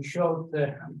 we showed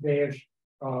their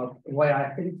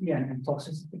bioactivity and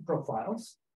toxicity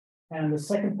profiles. And the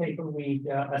second paper, we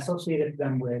associated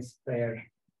them with their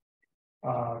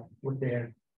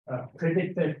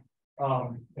predicted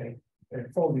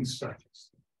folding structures,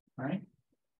 right?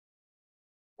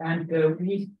 And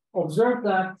we observed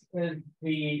that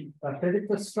the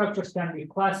predicted structures can be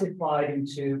classified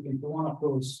into one of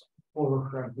those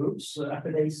 4 groups: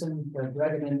 epidacin,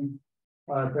 greganin,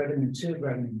 greganin 2,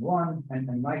 greganin 1, and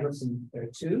nigrosin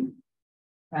 2.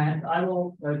 And I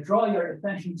will draw your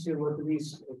attention to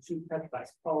these 2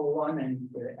 peptides, PO1 and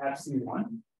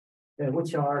FC1,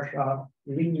 which are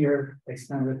linear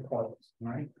extended coils,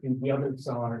 right? And the others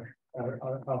are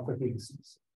alpha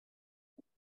helices.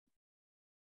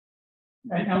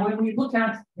 And when we look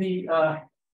at the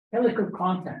helical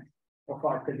content of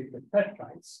our predicted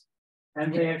peptides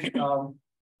and their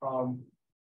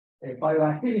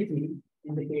bioactivity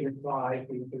indicated by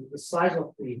the size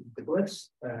of the glyphs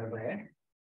there,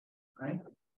 right?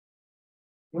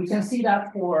 We can see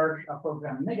that for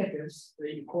gram negatives, the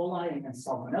E. coli and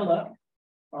Salmonella,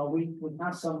 we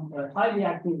have some highly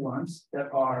active ones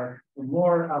that are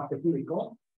more alpha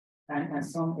helical and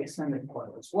some extended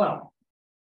coil as well.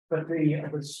 But the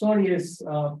story is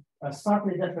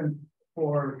slightly different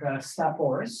for Staph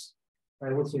aureus,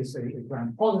 which is a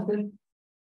gram positive.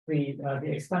 The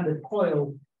extended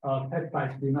coil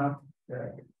peptides do not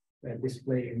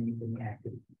display any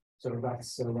activity. So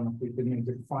that's one of the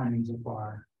major findings of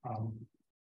our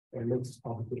latest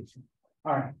publication.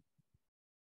 All right.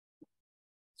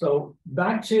 So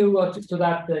back to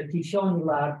that Kishoni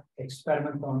lab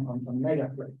experiment on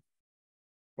megaplate.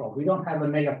 Well, we don't have a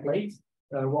megaplate.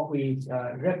 What we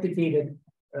replicated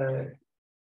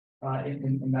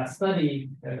in that study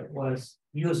was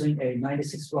using a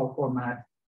 96-well format,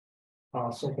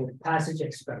 so-called passage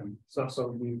experiment.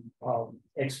 So you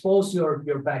expose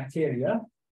your bacteria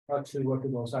to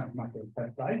those antimicrobial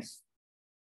peptides,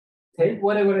 take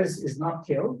whatever is not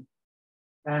killed,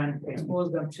 and expose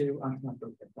them to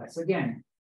antimicrobial peptides. Again,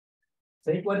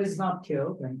 take what is not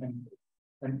killed and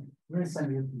rinse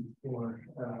and repeat for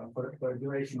a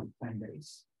duration of 10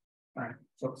 days. All right.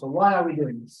 So why are we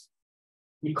doing this?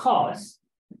 Because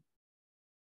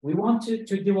we want to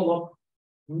develop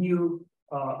new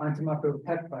antimicrobial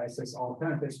peptides as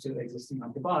alternatives to existing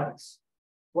antibiotics.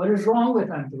 What is wrong with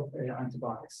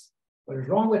antibiotics? What is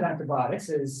wrong with antibiotics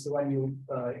is when you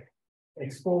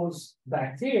expose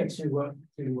bacteria to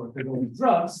those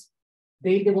drugs,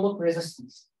 they develop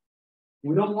resistance.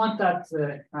 We don't want that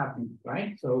happening,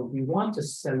 right? So we want to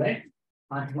select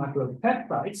antimicrobial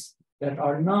peptides that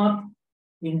are not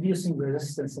inducing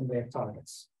resistance in their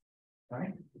targets,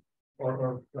 right?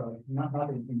 Or not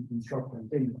in short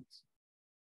continuums.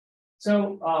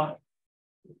 So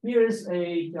here is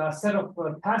a set of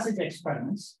passage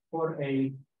experiments for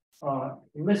a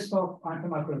list of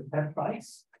antimicrobial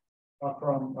peptides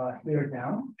from here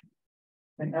down.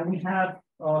 And we have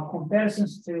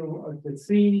comparisons to the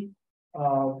three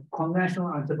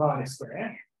conventional antibiotics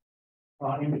there,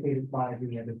 indicated by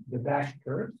the dashed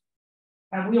curve.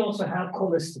 And we also have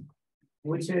holistic,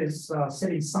 which is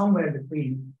sitting somewhere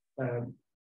between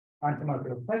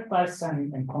antimicrobial peptides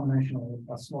and conventional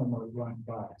small molecule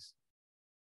antibiotics.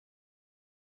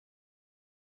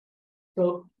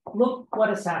 So look what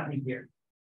is happening here.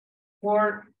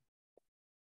 For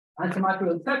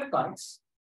antimicrobial peptides,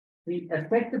 the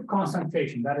effective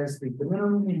concentration, that is the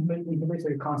minimum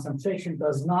inhibitory concentration,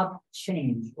 does not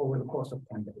change over the course of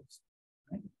 10 days.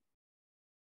 Right?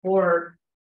 For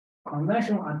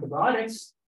conventional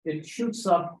antibiotics, it shoots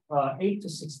up 8 to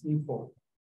 16-fold.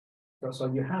 So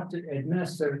you have to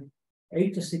administer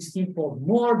 8 to 16-fold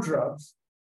more drugs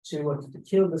to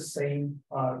kill the same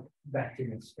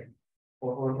bacterial strain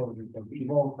or the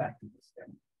evolved bacterial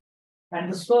strain.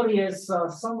 And the story is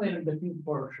somewhere in between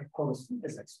for colistin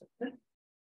as expected.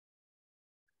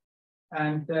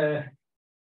 And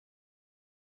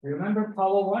remember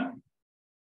Power 1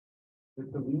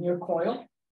 with the linear coil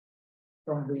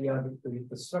from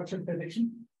the structure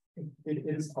prediction? It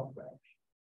is upright,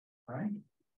 right?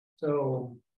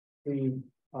 So the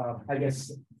I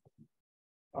guess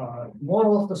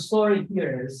moral of the story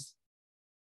here is,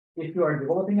 if you are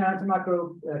developing an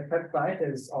antimicrobial peptide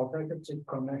as alternative to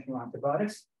conventional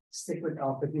antibiotics, stick with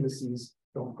alpha helices.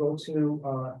 Don't go to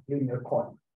linear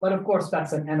coil. But of course,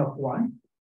 that's an N of 1,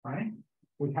 right?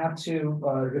 We have to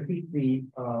repeat the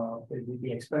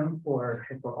experiment for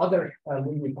other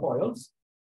linear coils,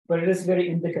 but it is very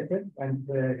indicative. And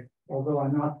although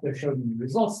I'm not showing you the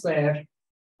results there,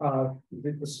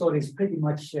 the story is pretty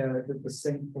much the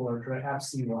same for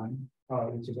APC1,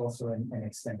 which is also an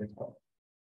extended coil.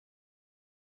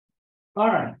 All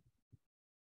right.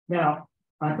 Now,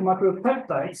 antimicrobial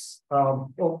peptides.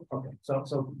 Okay.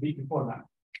 So before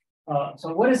that.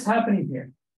 So what is happening here?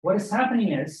 What is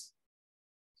happening is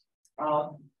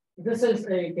this is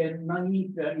a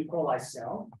naive E. coli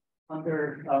cell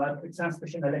under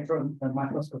transmission electron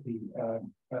microscopy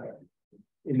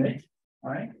image.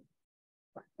 All right.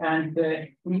 And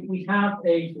we have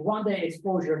a 1-day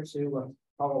exposure to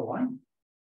Power 1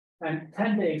 and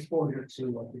 10-day exposure to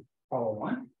Power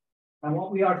 1. And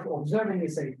what we are observing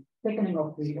is a thickening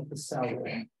of the cell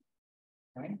wall,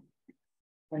 right?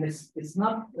 And it's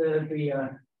not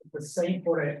the same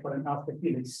for an alpha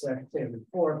helix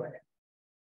before that.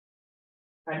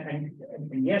 And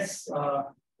yes,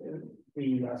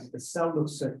 the cell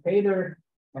looks paler,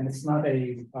 and it's not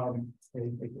a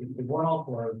one-off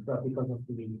or because of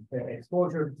the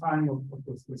exposure time of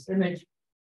this image.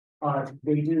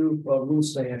 They do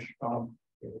lose their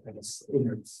I guess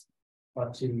innards.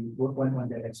 To when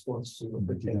they're exposed to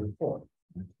the J4.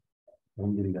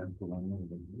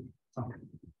 Okay.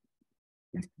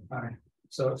 All right.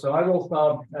 So I will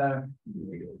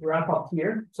wrap up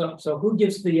here. So who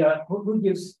gives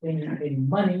any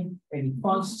money, any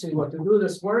funds to do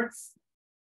this work?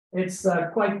 It's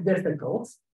quite difficult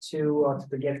to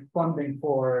get funding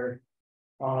for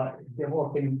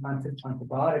developing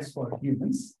antibiotics for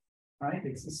humans, right?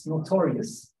 It's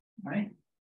notorious, right?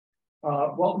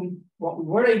 What we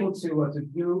were able to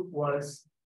do was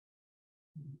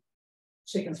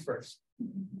chickens first.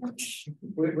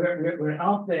 We're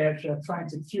out there trying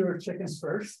to cure chickens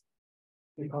first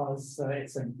because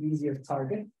it's an easier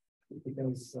target,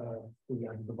 because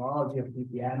the biology of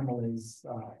the animal is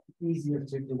easier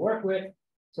to work with.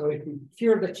 So if we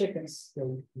cure the chickens,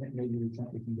 then maybe we can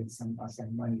get some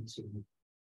money to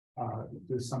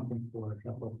do something for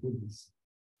humans.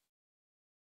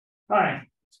 All right.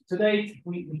 To date,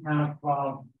 we have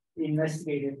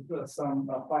investigated some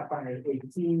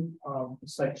 518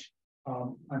 such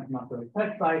antimicrobial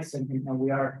peptides, and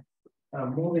we are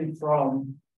moving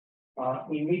from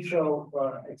in vitro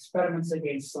experiments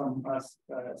against some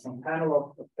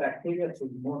panel of bacteria to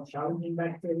more challenging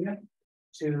bacteria,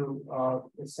 to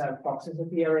cell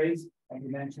toxicity arrays, and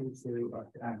eventually to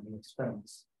animal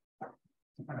experiments. All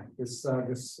right. This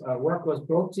work was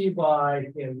brought to you by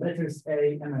letters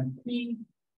A, M, and P,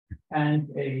 and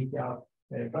a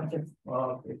bunch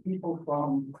of people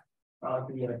from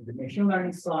the machine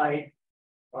learning side,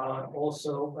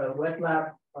 also wet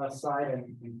lab side, and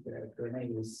Renee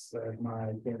is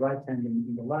my right hand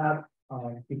in the lab,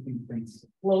 keeping things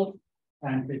afloat.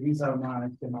 And these are my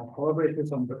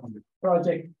collaborators on the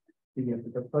project.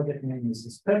 The project name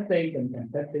is Peptide, and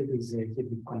Peptide is a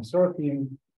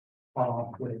consortium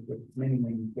with many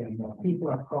people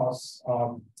across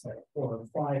 4 or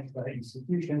 5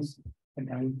 institutions, and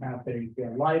we have a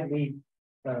lively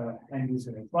end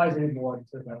user advisory board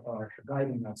that are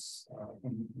guiding us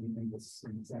in this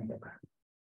endeavor.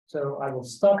 So I will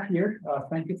stop here.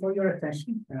 Thank you for your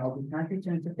attention, and I'll be happy to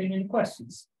entertain any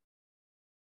questions.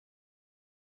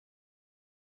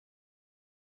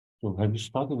 So have you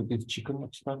started with the chicken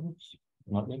experiments?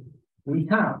 Not yet? We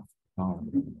have. Oh.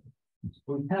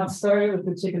 We have started with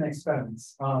the chicken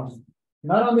experiments.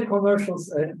 Not on the commercials,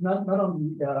 not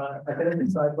on the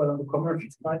academic side, but on the commercial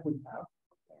side we have.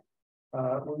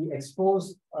 We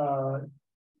exposed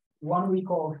 1 week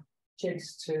old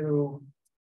chicks to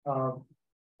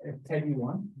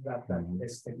TED1, that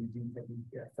is TED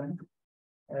thing.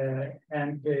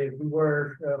 And we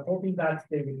were hoping that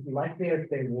they would like their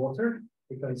water,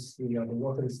 because the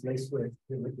water is laced with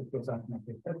those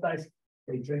antimicrobial peptides.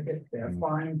 They drink it, they are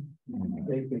fine,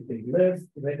 they live,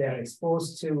 they are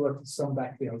exposed to some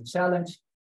bacterial challenge,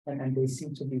 and they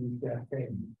seem to be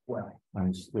faring well. And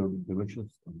it's still delicious.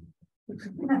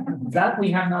 That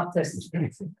we have not tested.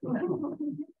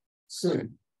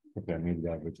 Soon. Okay, maybe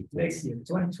that Next year,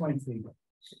 2023.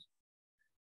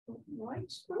 Why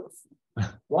chickens?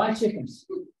 Why chickens?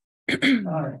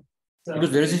 All right. So,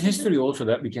 because there is a history also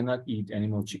that we cannot eat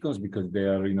animal chickens because they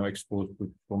are, exposed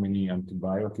to so many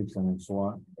antibiotics and so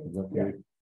on. Is that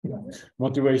the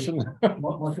motivation?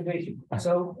 Motivation.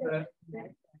 So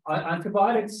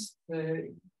antibiotics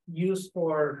used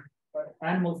for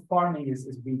animal farming is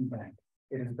being banned.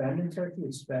 It is banned in Turkey,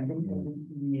 it's banned in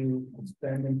the EU, it's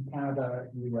banned in Canada,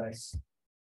 US,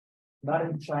 not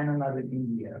in China, not in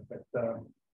India, but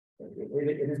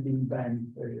it is being banned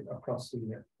across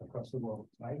the world,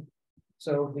 right?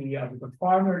 So the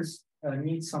farmers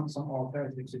need some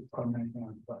alternatives to conventional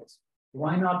antibiotics.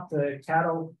 Why not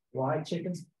cattle? Why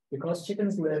chickens? Because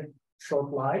chickens live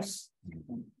short lives.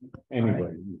 Anyway,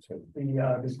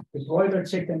 right? The broiler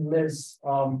chicken lives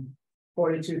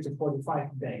 42 to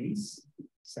 45 days.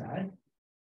 Sad.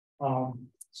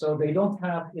 So they don't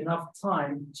have enough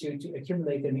time to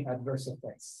accumulate any adverse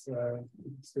effects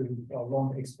through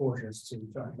long exposures to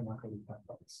antimicrobial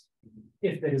peptides.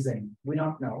 If there is any, we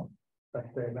don't know, but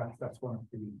that's one of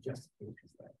the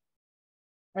justifications there.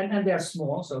 And they're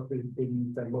small, so they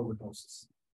need the lower doses.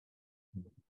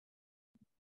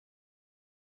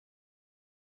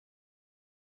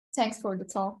 Thanks for the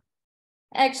talk.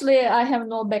 Actually, I have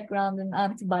no background in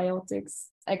antibiotics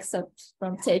except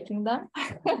from taking them.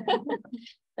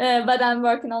 But I'm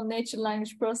working on natural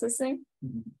language processing.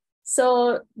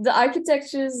 So the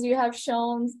architectures you have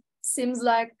shown seems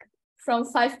like from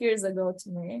 5 years ago to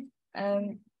me.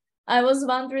 And I was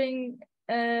wondering,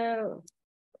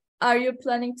 are you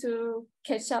planning to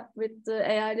catch up with the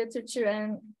AI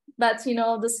literature? But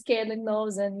the scaling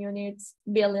those, and you need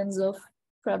billions of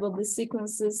probably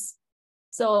sequences.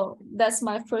 So that's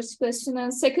my first question.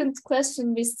 And second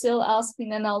question we still ask in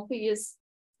NLP is,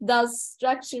 does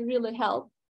structure really help?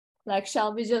 Like,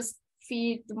 shall we just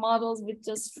feed the models with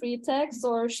just free text,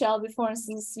 or shall we, for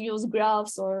instance, use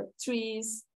graphs or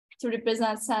trees to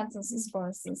represent sentences, for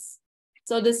instance?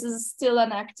 So this is still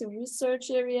an active research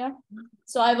area.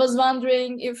 So I was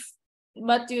wondering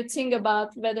what do you think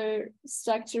about whether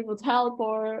structure would help,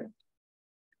 or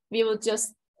we would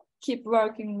just keep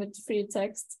working with free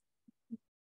text?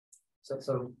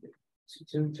 So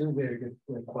two very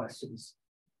good questions.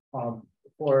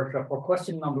 For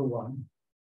question number one,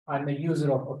 I'm a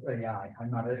user of AI.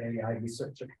 I'm not an AI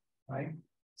researcher, right?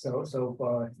 So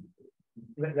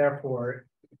therefore,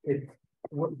 it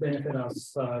would benefit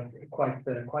us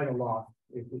quite a lot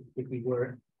if we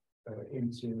were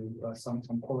into some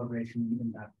collaboration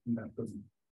in that business.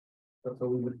 So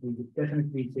we would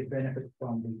definitely benefit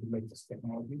from the latest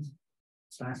technologies,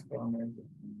 transformers,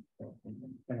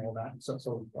 and all that.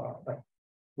 But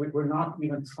we're not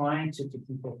even trying to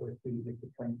keep up with the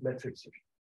current literature.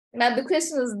 Now the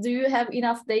question is, do you have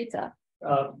enough data?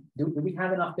 Do we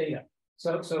have enough data?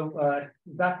 So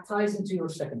that ties into your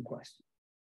second question.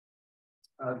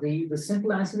 The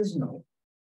simple answer is no.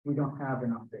 We don't have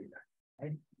enough data,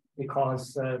 right?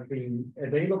 Because the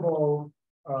available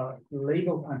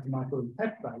labeled antimicrobial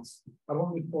peptides are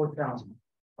only 4,000,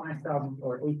 5,000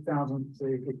 or 8,000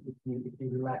 if you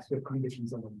relax your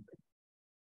conditions a little bit.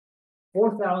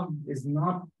 4,000 is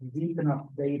not deep enough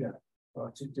data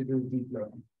to do deep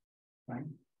learning, right?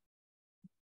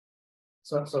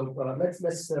 So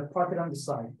let's park it on the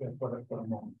side for a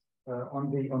moment.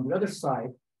 On the other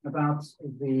side, about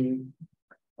the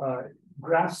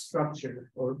graph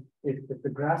structure, or if the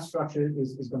graph structure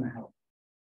is going to help.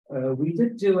 We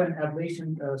did do an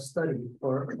ablation study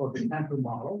for the sample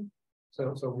model.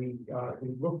 So we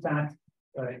looked at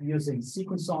using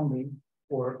sequence only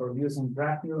or using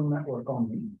graph neural network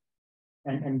only.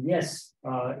 And yes,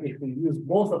 if we use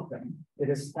both of them, it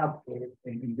is helpful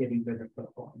in getting better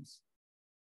performance.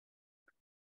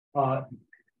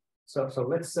 So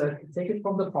let's take it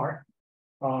from the part.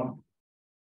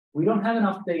 We don't have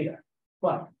enough data,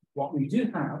 but what we do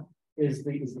have is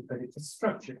the predicted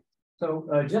structure. So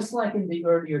just like in the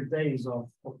earlier days of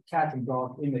cat and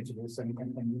dog images, and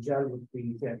Michelle would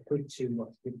be quick to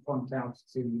point out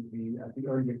to the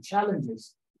earlier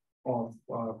challenges of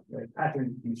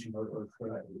pattern recognition or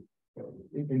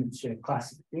image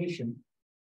classification,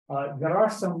 there are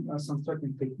some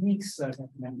certain techniques that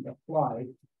can be applied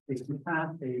if you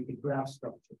have a graph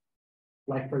structure.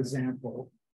 Like, for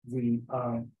example, the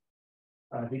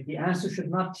answer should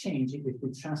not change if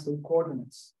we translate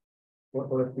coordinates,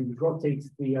 or if we rotate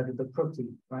the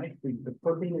protein, right? The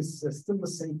protein is still the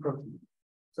same protein.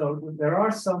 So there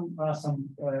are some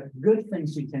good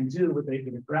things you can do with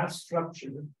a graph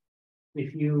structure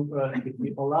if you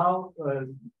allow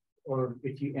or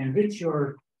if you enrich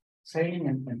your training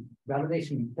and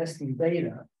validation and testing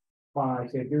data by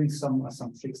doing some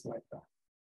tricks like that.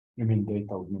 You mean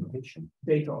data augmentation?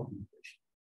 Data augmentation.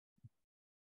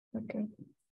 Okay.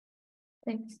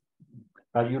 Thanks.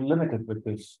 You're limited with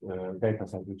this data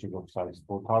set, which is of size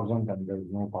 4,000, and there is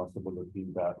no possibility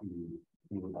that you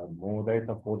will have more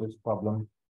data for this problem,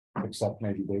 except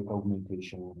maybe data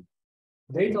augmentation.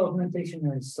 Data augmentation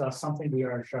is something we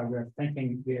are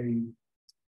thinking very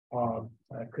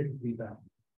critically about.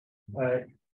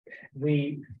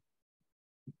 The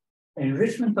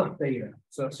enrichment of data,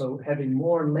 so having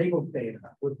more labeled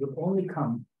data would only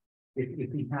come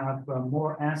if we have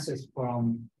more answers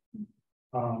from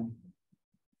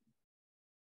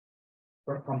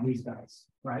these guys,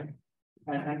 right?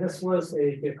 And this was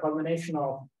a culmination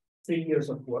of 3 years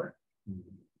of work.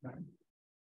 Right?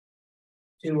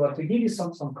 To give you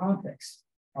some context,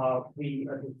 the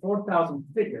 4,000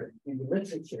 figure in the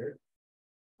literature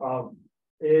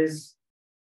is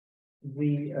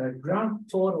the grand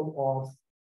total of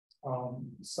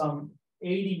some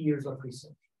 80 years of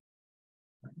research.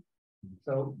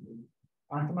 So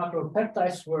antimicrobial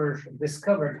peptides were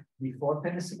discovered before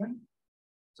penicillin.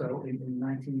 So in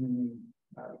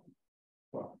 1910,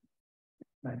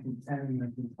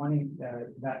 1920,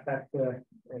 that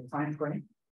time frame,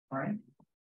 all right?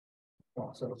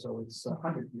 Well, so it's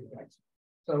 100 years, right?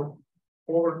 So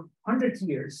for 100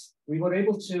 years, we were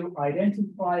able to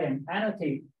identify and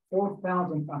annotate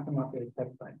 4,000 antimicrobial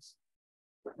peptides.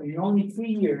 In only 3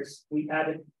 years, we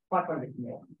added 500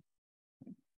 more.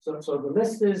 So the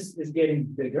list is getting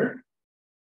bigger,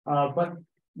 but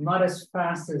not as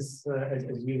fast as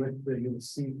you would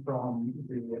see from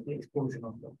the explosion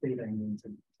of data in the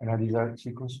internet. And these are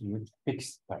sequences with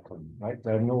fixed pattern, right?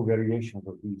 There are no variations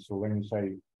of these. So when you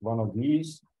say one of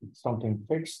these, it's something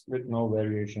fixed with no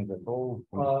variations at all.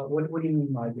 What do you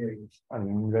mean by variations? I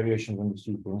mean, variations in the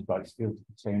sequence, but still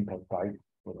the same peptide,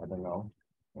 or I don't know.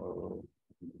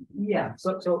 Yeah,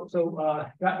 so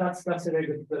that's a very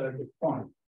good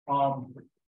point.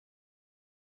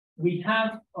 We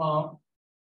have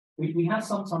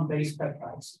some base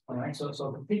peptides, all right? So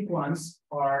the pink ones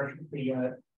are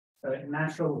the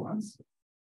natural ones,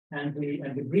 and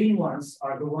the green ones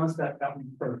are the ones that we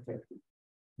perfect.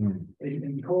 In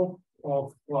the hope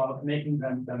of making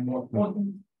them more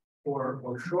potent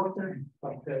or shorter,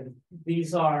 but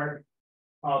these are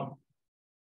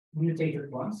mutated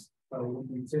ones. So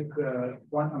we took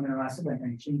one amino acid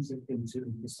and changed it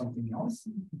into something else.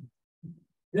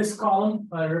 This column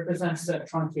represents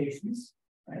truncations,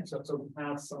 right? So we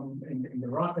have some in the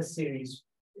RACA series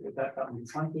that we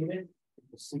truncated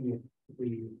to see if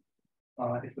the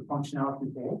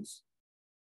functionality holds.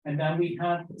 And then we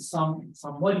have some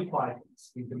modified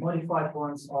ones. The modified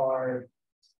ones are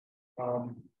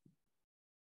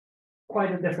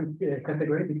quite a different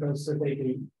category because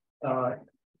they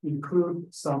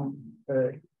include some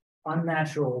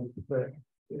unnatural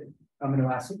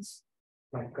amino acids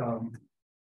like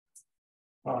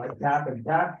DAP and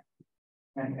DAP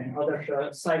and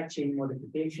other side chain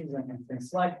modifications and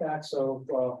things like that. So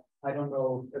I don't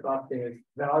know about the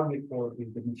value for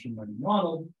the machine learning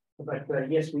model, but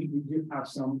yes, we do have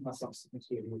some subsequent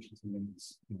variations in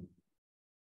this.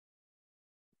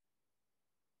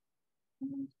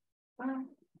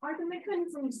 Are the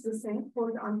mechanisms the same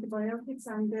for the antibiotics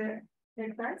and the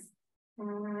peptides?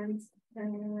 And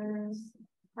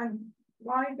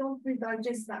why don't we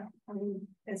digest that? I mean,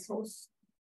 as hosts,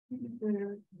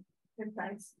 the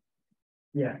peptides.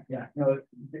 Yeah, no,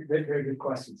 very good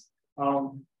questions.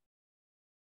 I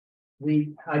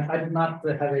did not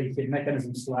have a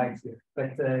mechanism slide here,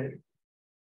 but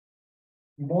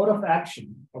mode of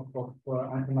action of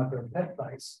antimicrobial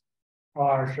peptides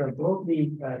are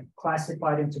broadly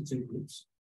classified into two groups: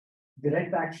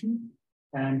 direct action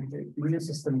and immune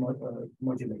system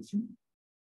modulation.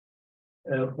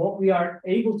 What we are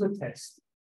able to test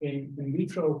in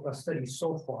vitro studies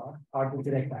so far are the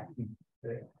direct acting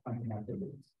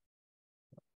antimicrobials.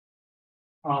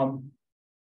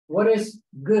 What is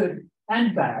good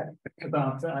and bad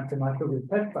about antimicrobial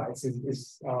peptides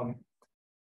is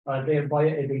their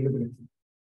bioavailability.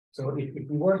 So if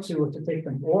we were to take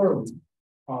them orally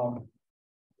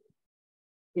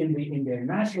in their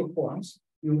natural forms,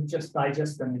 you would just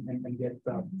digest them and get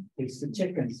tasted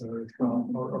chickens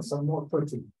or some more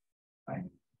protein, right?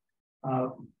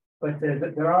 But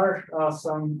there are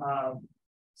some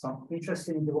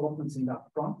interesting developments in that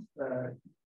front,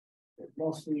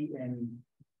 mostly in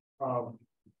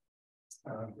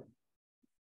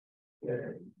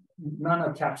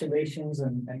nano-encapsulations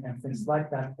and things like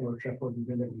that for the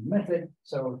delivery method.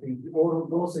 So the oral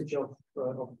dosage of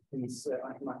these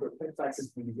antimicrobial peptides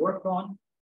is being worked on.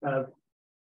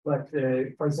 But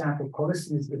for example,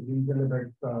 colistin is being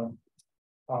delivered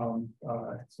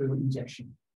through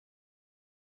injection.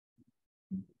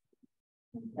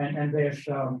 And there's,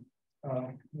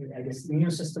 I guess,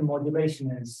 immune system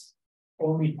modulation is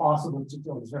only possible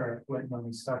to observe when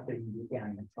we start taking the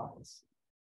animal trials.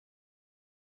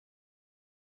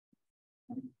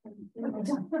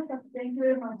 Thank you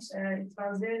very much. It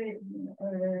was very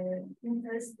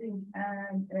interesting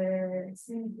and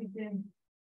significant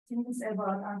things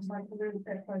about antimicrobial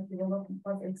peptide development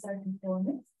was exciting for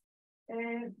me.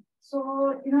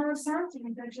 So in our center,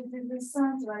 Infectious Disease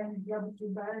Center, I am the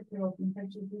Laboratory Director of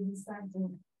Infectious Disease Center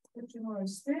at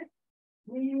University.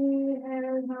 We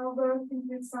are now working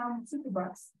with some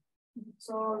superbugs.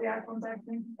 So we are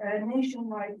conducting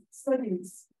nationwide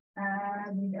studies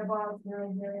and about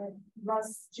the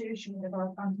last situation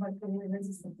about antimicrobial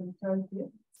resistance in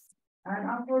Turkey. And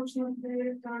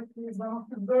unfortunately, Turkey is one of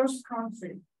the worst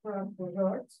countries throughout the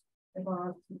world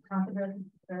about antibiotic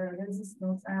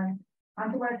resistance and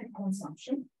antibiotic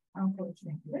consumption,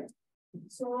 unfortunately.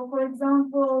 So, for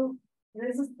example,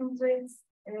 resistance rates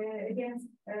against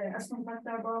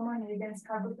Acinetobacter baumannii against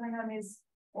carbapenem is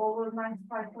over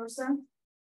 95%,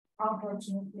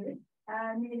 unfortunately.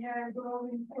 And we have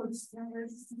growing colistin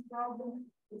resistance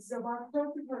problem, it's about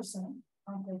 30%,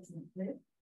 unfortunately.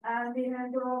 And we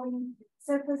have growing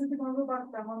C-positive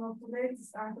Helicobacter, one of the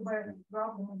latest antibiotic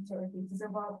problem in Turkey, it is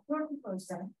about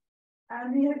 30%.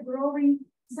 And we have growing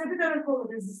Staphylococcus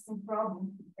resistant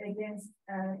problem against,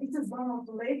 it is one of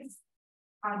the latest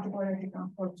antibiotic,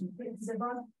 unfortunately, it is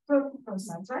about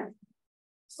 30%, right?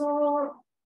 So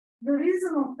the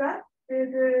reason of that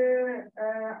is the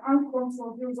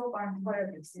uncontrolled use of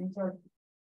antibiotics in Turkey.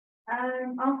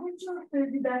 And unfortunately,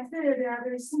 the bacteria, they are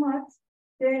very smart.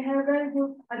 They have very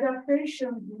good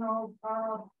adaptation,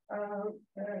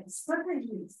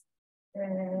 strategies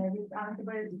with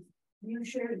antibiotics. You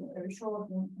showed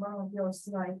in one of your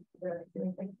slides, the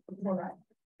infected.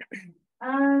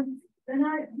 And when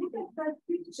I look at that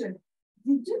picture,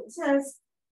 did you test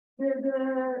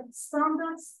the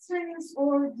standard strains,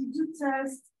 or did you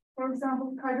test, for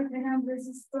example, carbapenem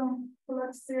resistant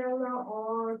Klebsiella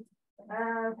or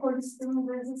colistin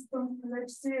resistant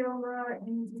Klebsiella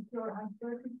in your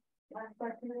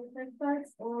antibacterial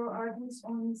peptides, or are these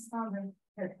only standard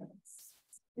peptides?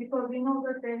 Because we know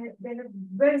that they are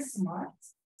very smart.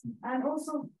 And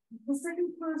also, the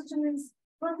second question is,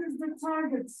 what is the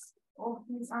targets of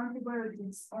these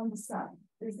antibiotics on the cell?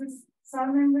 Is this cell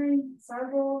membrane, cell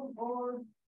wall, or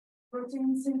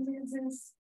protein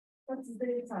synthesis? What is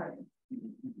the target?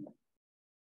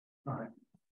 All right.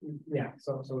 Yeah,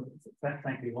 so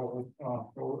thank you.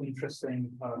 All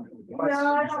interesting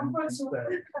questions.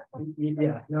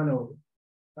 Yeah, no.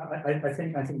 I think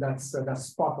that's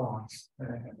spot on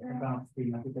about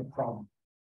the problem.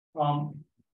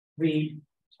 The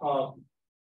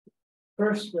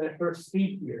first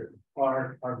three here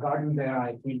are garden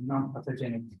variety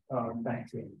non-pathogenic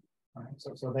bacteria. Right?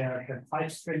 So they are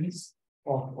type strains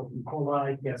of E.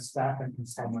 coli, staph, and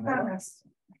salmonella.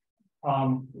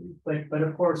 But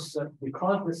of course,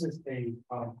 because this is a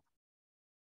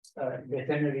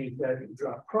veterinary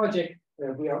drug project,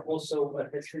 we are also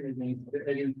testing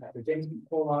the pathogenic E.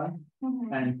 coli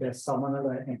and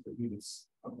salmonella enterobius.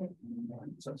 Okay.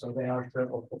 So they are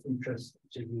of interest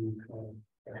to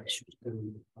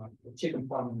the chicken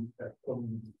farming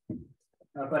community.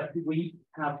 But we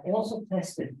have also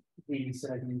tested these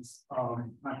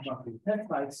antimicrobial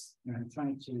peptides and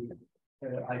trying to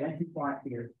identify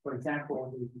here, for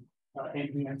example, the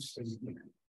NVM strain.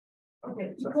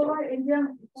 Okay, so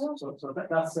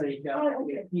that's a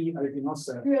key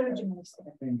originosa.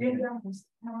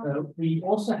 We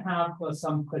also have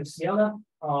some Klebsiella.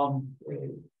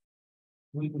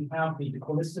 We have the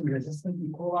colistin resistant E.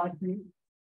 coli here,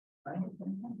 right?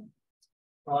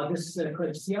 This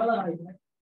Klebsiella,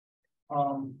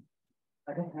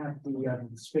 I don't have the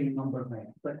strain number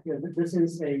there, but this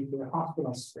is a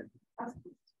hospital strain,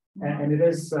 and it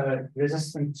is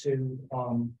resistant to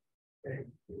it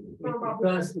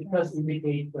does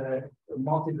indicate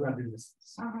multi-drug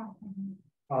resistance,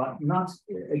 not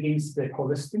against the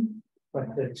colistin,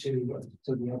 but to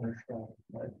the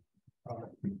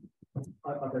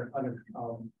other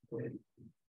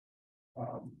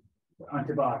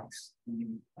antibiotics.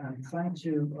 I'm trying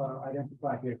to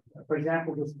identify here. For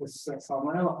example, this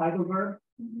Salmonella Heidelberg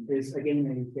is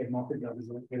again a multi-drug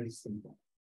resistant.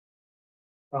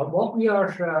 What we are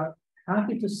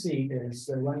happy to see is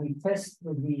when we test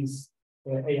these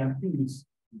AMPs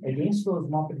against those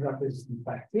multi-drug resistant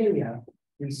bacteria,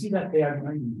 we see that they are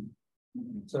naive.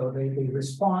 So they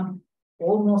respond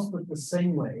almost with the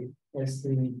same way as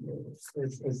the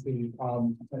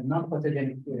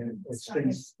non-pathogenic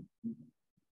strains.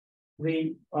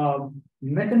 The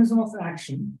mechanism of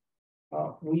action,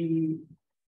 we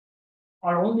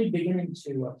are only beginning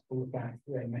to look at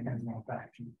the mechanism of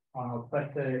action,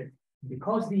 but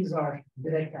because these are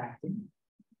direct acting,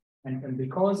 and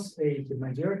because the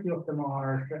majority of them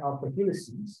are alpha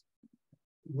helicins,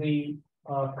 the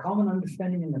common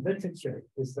understanding in the literature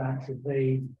is that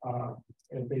they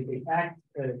act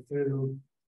through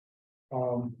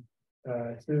the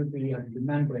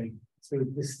membrane, through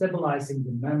destabilizing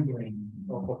the membrane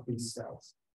of these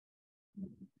cells.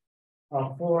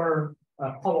 For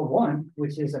Power 1,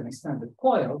 which is an extended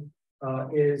coil,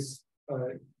 is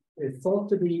thought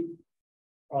to be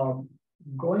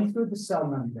going through the cell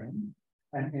membrane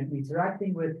and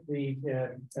interacting with the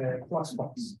flux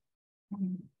box.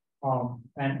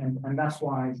 And that's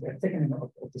why the thickening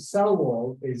of the cell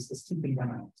wall is keeping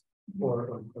them out,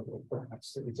 or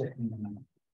perhaps rejecting them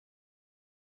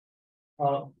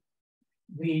out.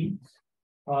 The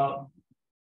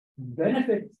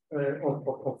benefit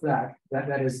of that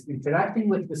is interacting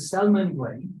with the cell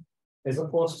membrane as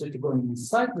opposed to going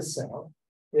inside the cell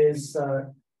is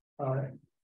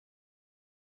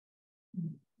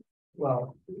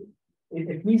well,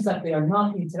 it means that they are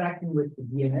not interacting with the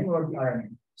DNA or the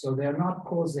RNA. So they are not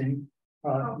causing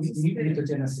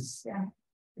mutagenesis,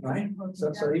 right?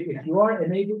 So if you are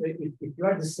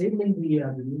disabling the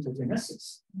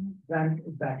mutagenesis, then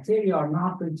bacteria are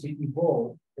not going to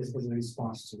evolve as a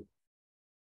response to it.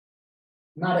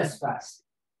 Not as fast.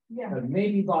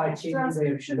 Maybe by changing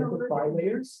their lipid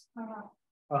bilayers,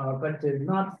 but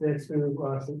not through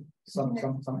some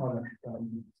other,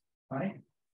 right?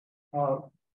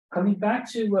 Coming back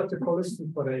to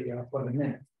colistin for a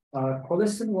minute.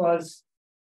 Colistin was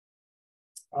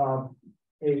a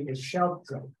shelf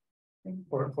drug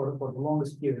for the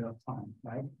longest period of time,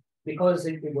 right? Because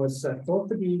it was thought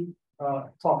to be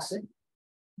toxic,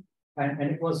 and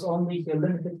it was only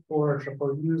limited for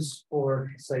use for,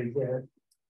 say,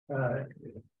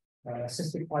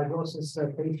 cystic fibrosis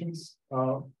patients,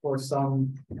 for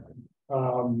some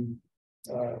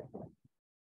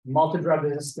multi-drug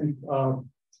resistant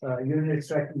urinary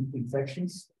tract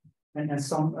infections, and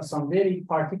some very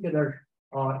particular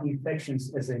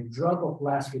infections as a drug of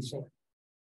last resort.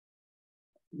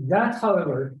 That,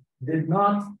 however, did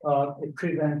not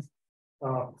prevent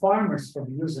farmers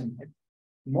from using it,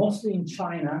 mostly in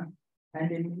China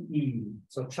and in the EU.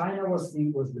 So China was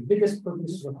the biggest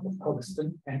producer of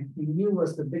colistin, and EU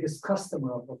was the biggest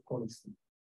customer of colistin.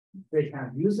 They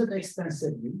have used it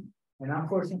extensively, and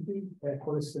unfortunately,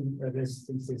 colistin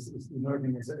resistance is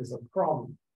emerging as a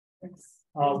problem.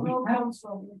 We have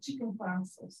from chicken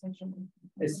farms,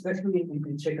 especially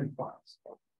in chicken farms.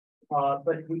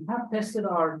 But we have tested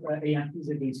our AMPs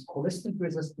against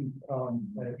colistin-resistant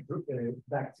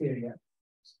bacteria,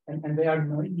 and they are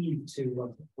naive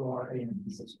to our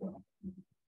AMPs as well.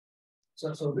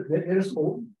 So there's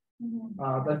hope,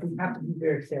 but we have to be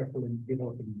very careful in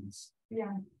developing these.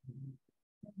 Yeah.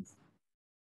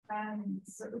 And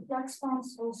so the flux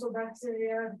pumps also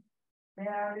bacteria, they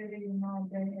are really,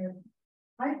 they have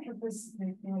high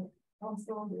capacity to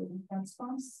control the flux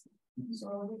pumps. So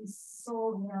we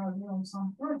saw,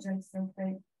 some projects that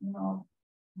they,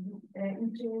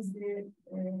 increase the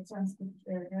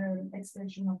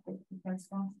expression of the flux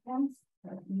pumps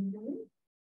easily.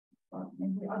 But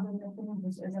maybe other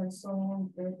mechanisms, as I saw,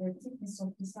 the thickness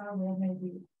of the cell wall,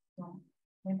 maybe some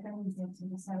mechanisms in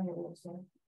the cell wall also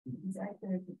is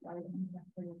activated by the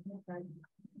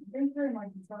Thank you very much.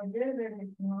 It's very, very,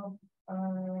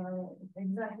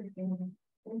 exactly.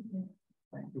 Thank you.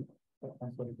 Thank you.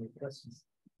 Thanks for the great questions.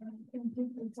 Thank you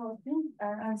for talking.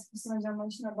 As Kusan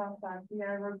mentioned about that, we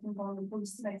are working on the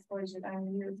polycystin exposure, and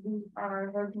we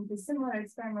are working with similar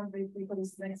experiment with the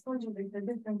polycystin exposure with a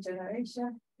different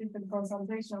generation, different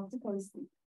concentration of the polycystin.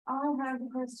 I have the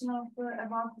question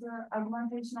about the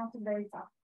augmentation of the data.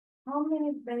 How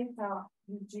many data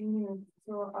did you need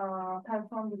to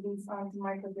perform these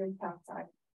antimicrobial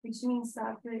peptides? Which means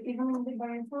that even in the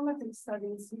bioinformatics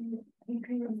studies, we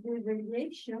increase the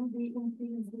variation, we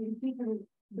increase the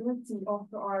repeatability of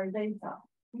our data,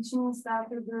 which means that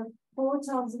the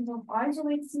 4,000 of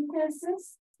isolate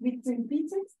sequences with the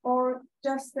repeated, or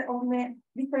just only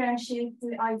differentiate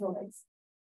the isolates.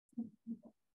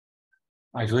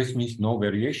 Isolation means no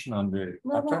variation on the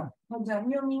pattern? No,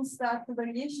 you means that the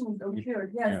variation is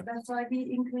occurred. Yes, yeah. That's why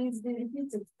we increase the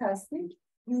repeated testing.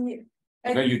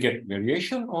 Then you get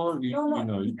variation, or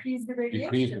decrease the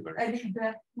variation. Adding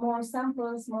the more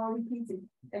samples, more repeated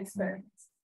experiments.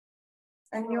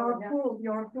 And your pool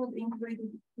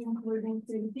including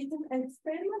the repeated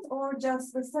experiment, or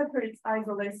just the separate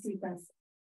isolate sequence?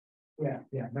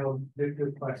 Yeah, no,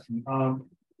 good question.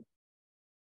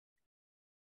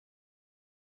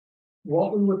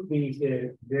 What we would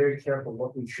be very careful,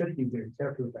 what we should be very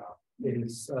careful about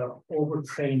is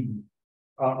overtraining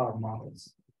our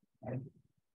models. Right?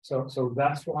 So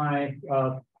that's why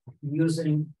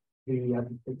using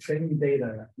the training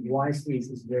data wisely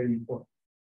is very important.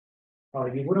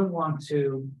 You wouldn't want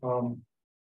to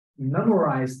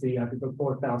memorize the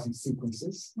 4,000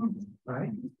 sequences,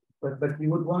 right? But you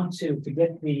would want to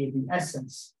get the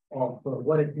essence of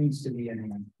what it means to be an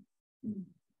NM.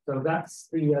 So that's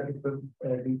the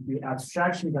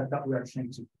abstraction that we are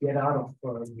trying to get out of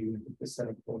the set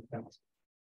of 4,000.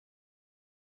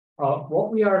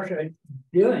 What we are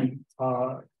doing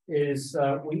is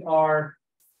we are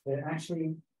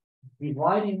actually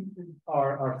dividing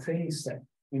our training set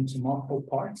into multiple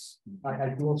parts. I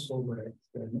glossed over it.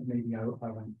 Maybe I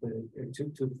went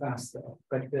too fast.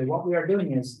 But what we are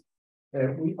doing is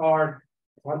we are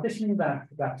partitioning that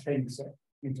training set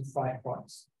into 5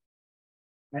 parts.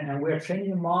 And we are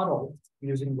training a model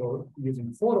using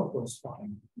 4 of those 5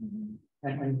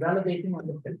 and validating on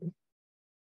the 5th.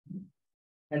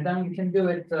 And then you can do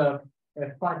it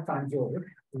 5 times over,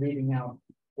 leaving out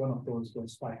one of those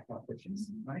 5 partitions,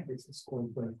 right? It's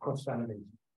called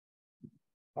cross-validation.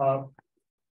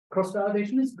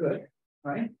 Cross-validation is good,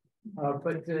 right?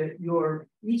 But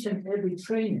each and every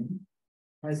training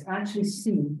has actually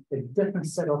seen a different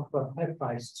set of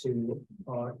peptides to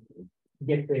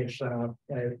get their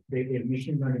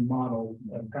machine learning model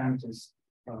parameters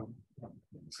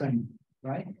trained,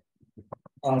 right?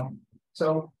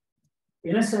 So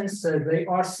in a sense, they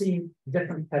are seeing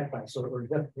different peptides, or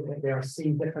they are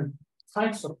seeing different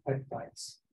types of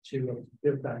peptides to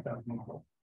build that model.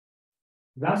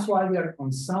 That's why we are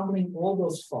ensembling all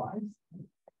those 5,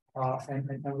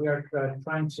 and we are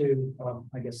trying to,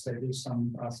 I guess, do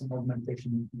some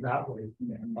augmentation that way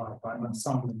by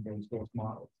ensembling those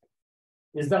models.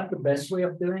 Is that the best way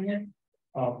of doing it?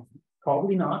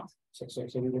 Probably not. So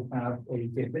we will have a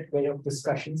different way of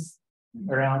discussions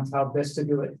around how best to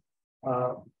do it.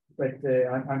 But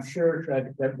I'm sure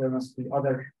that there must be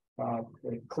other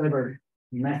clever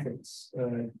methods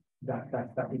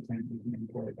that we can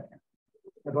employ there.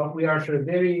 But we are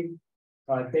very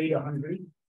data hungry,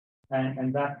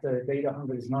 and that data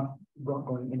hungry is not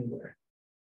going anywhere.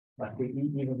 Like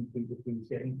even if we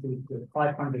get into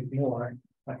 500 more,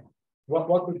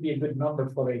 what would be a good number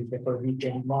for a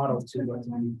weekend model to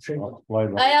train?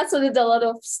 I also did a lot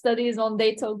of studies on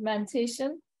data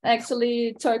augmentation.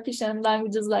 Actually, Turkish and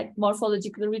languages like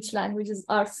morphologically rich languages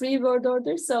are free word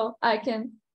orders, so I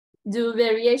can do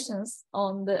variations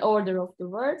on the order of the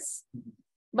words.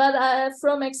 But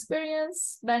from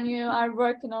experience, when you are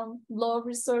working on low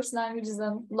resource languages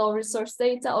and low resource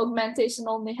data, augmentation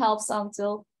only helps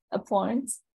until a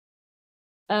point.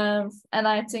 And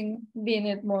I think we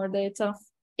need more data.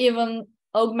 Even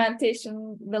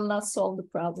augmentation will not solve the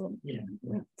problem. Yeah.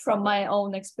 From my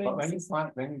own experience.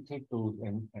 But when you take those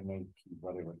NAP,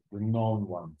 whatever, the known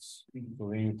ones, so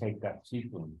when you take that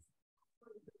sequence,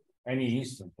 any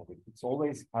instance of it, it's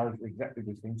always has exactly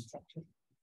the same structure.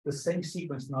 The same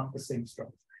sequence, not the same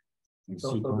structure.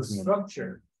 So the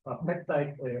structure,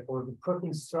 peptide or the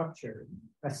protein structure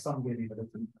has some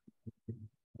variability.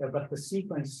 But the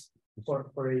sequence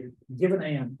for a given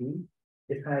AMP,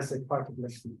 it has a particular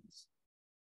sequence.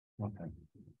 Okay.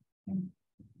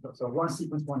 So one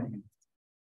sequence, one AMP.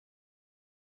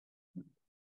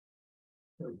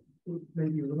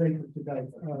 Maybe related to that,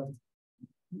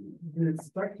 the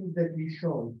structures that you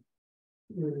showed,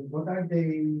 what are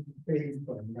they based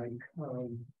on? Like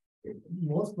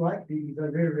most likely these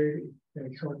are very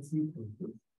short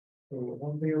sequences. So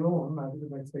on their own, I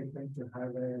wouldn't expect them to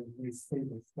have a very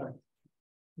stable structure.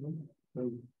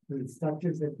 So the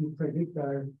structures that you predict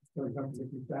are, for example,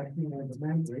 if it's acting as a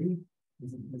membrane,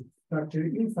 is it the structure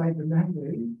inside the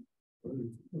membrane? Or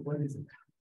what is it?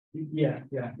 Yeah,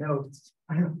 no.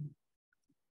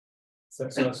 So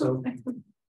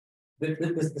this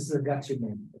is a gotcha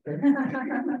name, okay?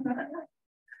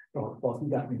 Oh, you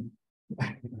got me.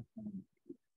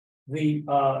 The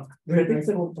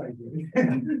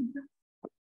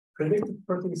predictive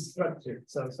protein structure.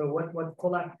 So what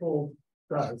collateral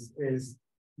does is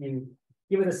you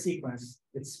give it a sequence,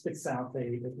 it spits out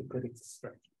the predicted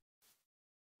structure.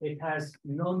 It has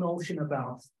no notion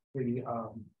about the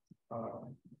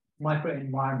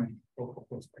microenvironment of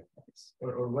those peptides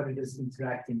or what it is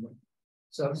interacting with.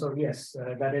 So yes,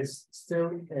 that is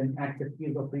still an active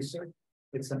field of research.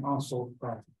 It's an unsolved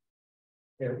problem.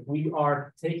 We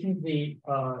are taking the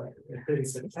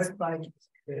peptide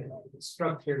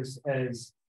structures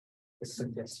as a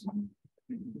suggestion.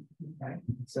 Right?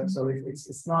 So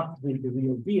it's not the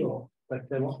real deal, but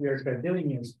what we are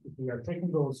doing is we are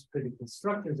taking those critical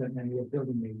structures and then we are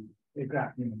building a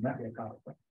graph network out of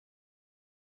them.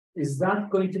 Is that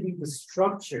going to be the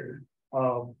structure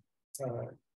of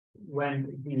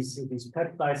when these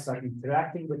peptides are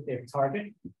interacting with their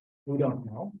target? We don't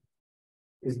know.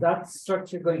 Is that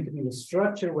structure going to be the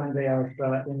structure when they are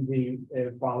in the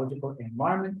biological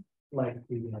environment, like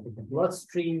the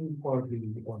bloodstream or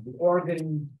the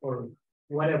organ or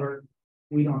whatever?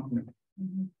 We don't know,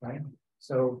 right?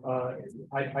 So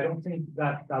I don't think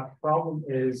that problem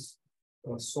is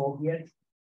solved yet.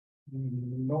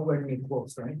 Nowhere near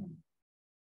close, right?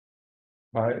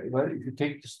 Well, if you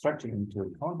take the structure into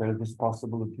account, there is this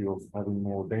possibility of having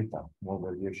more data, more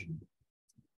variation.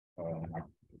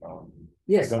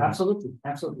 Yes, absolutely.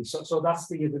 So that's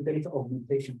the data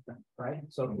augmentation thing, right?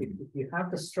 So if you have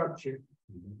the structure,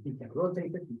 you can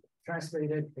rotate it, you can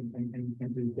translate it, and you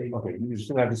can do data. Okay, you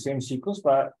still have the same sequence,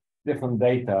 but different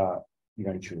data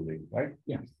eventually, right?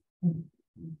 Yeah.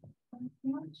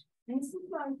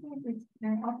 Basically, I think it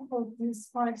upload these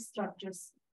 5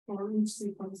 structures for each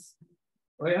sequence.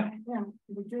 Oh yeah? Yeah.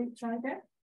 Would you try that?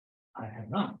 I have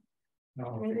not.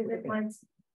 No. Maybe that might.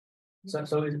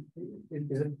 So is it?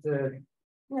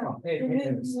 Yeah. Oh,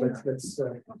 let's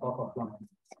talk offline.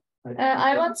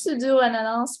 I want to do an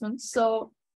announcement.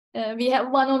 So we have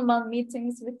one-on-one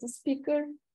meetings with the speaker.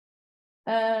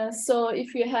 So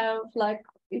if you have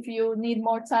if you need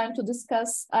more time to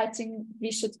discuss, I think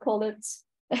we should call it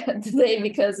today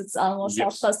because it's almost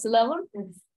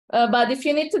 11:30. But if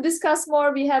you need to discuss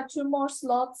more, we have 2 more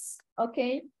slots.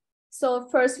 Okay. So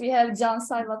first we have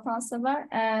Cansay Vatansever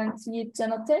and Yiğit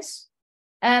Canateş.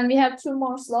 And we have 2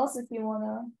 more slots if you want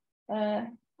to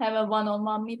have a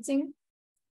one-on-one meeting.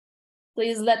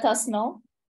 Please let us know.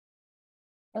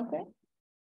 Okay.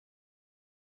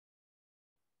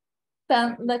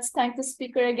 Then let's thank the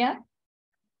speaker again.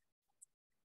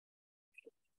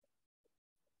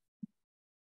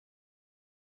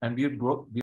 And we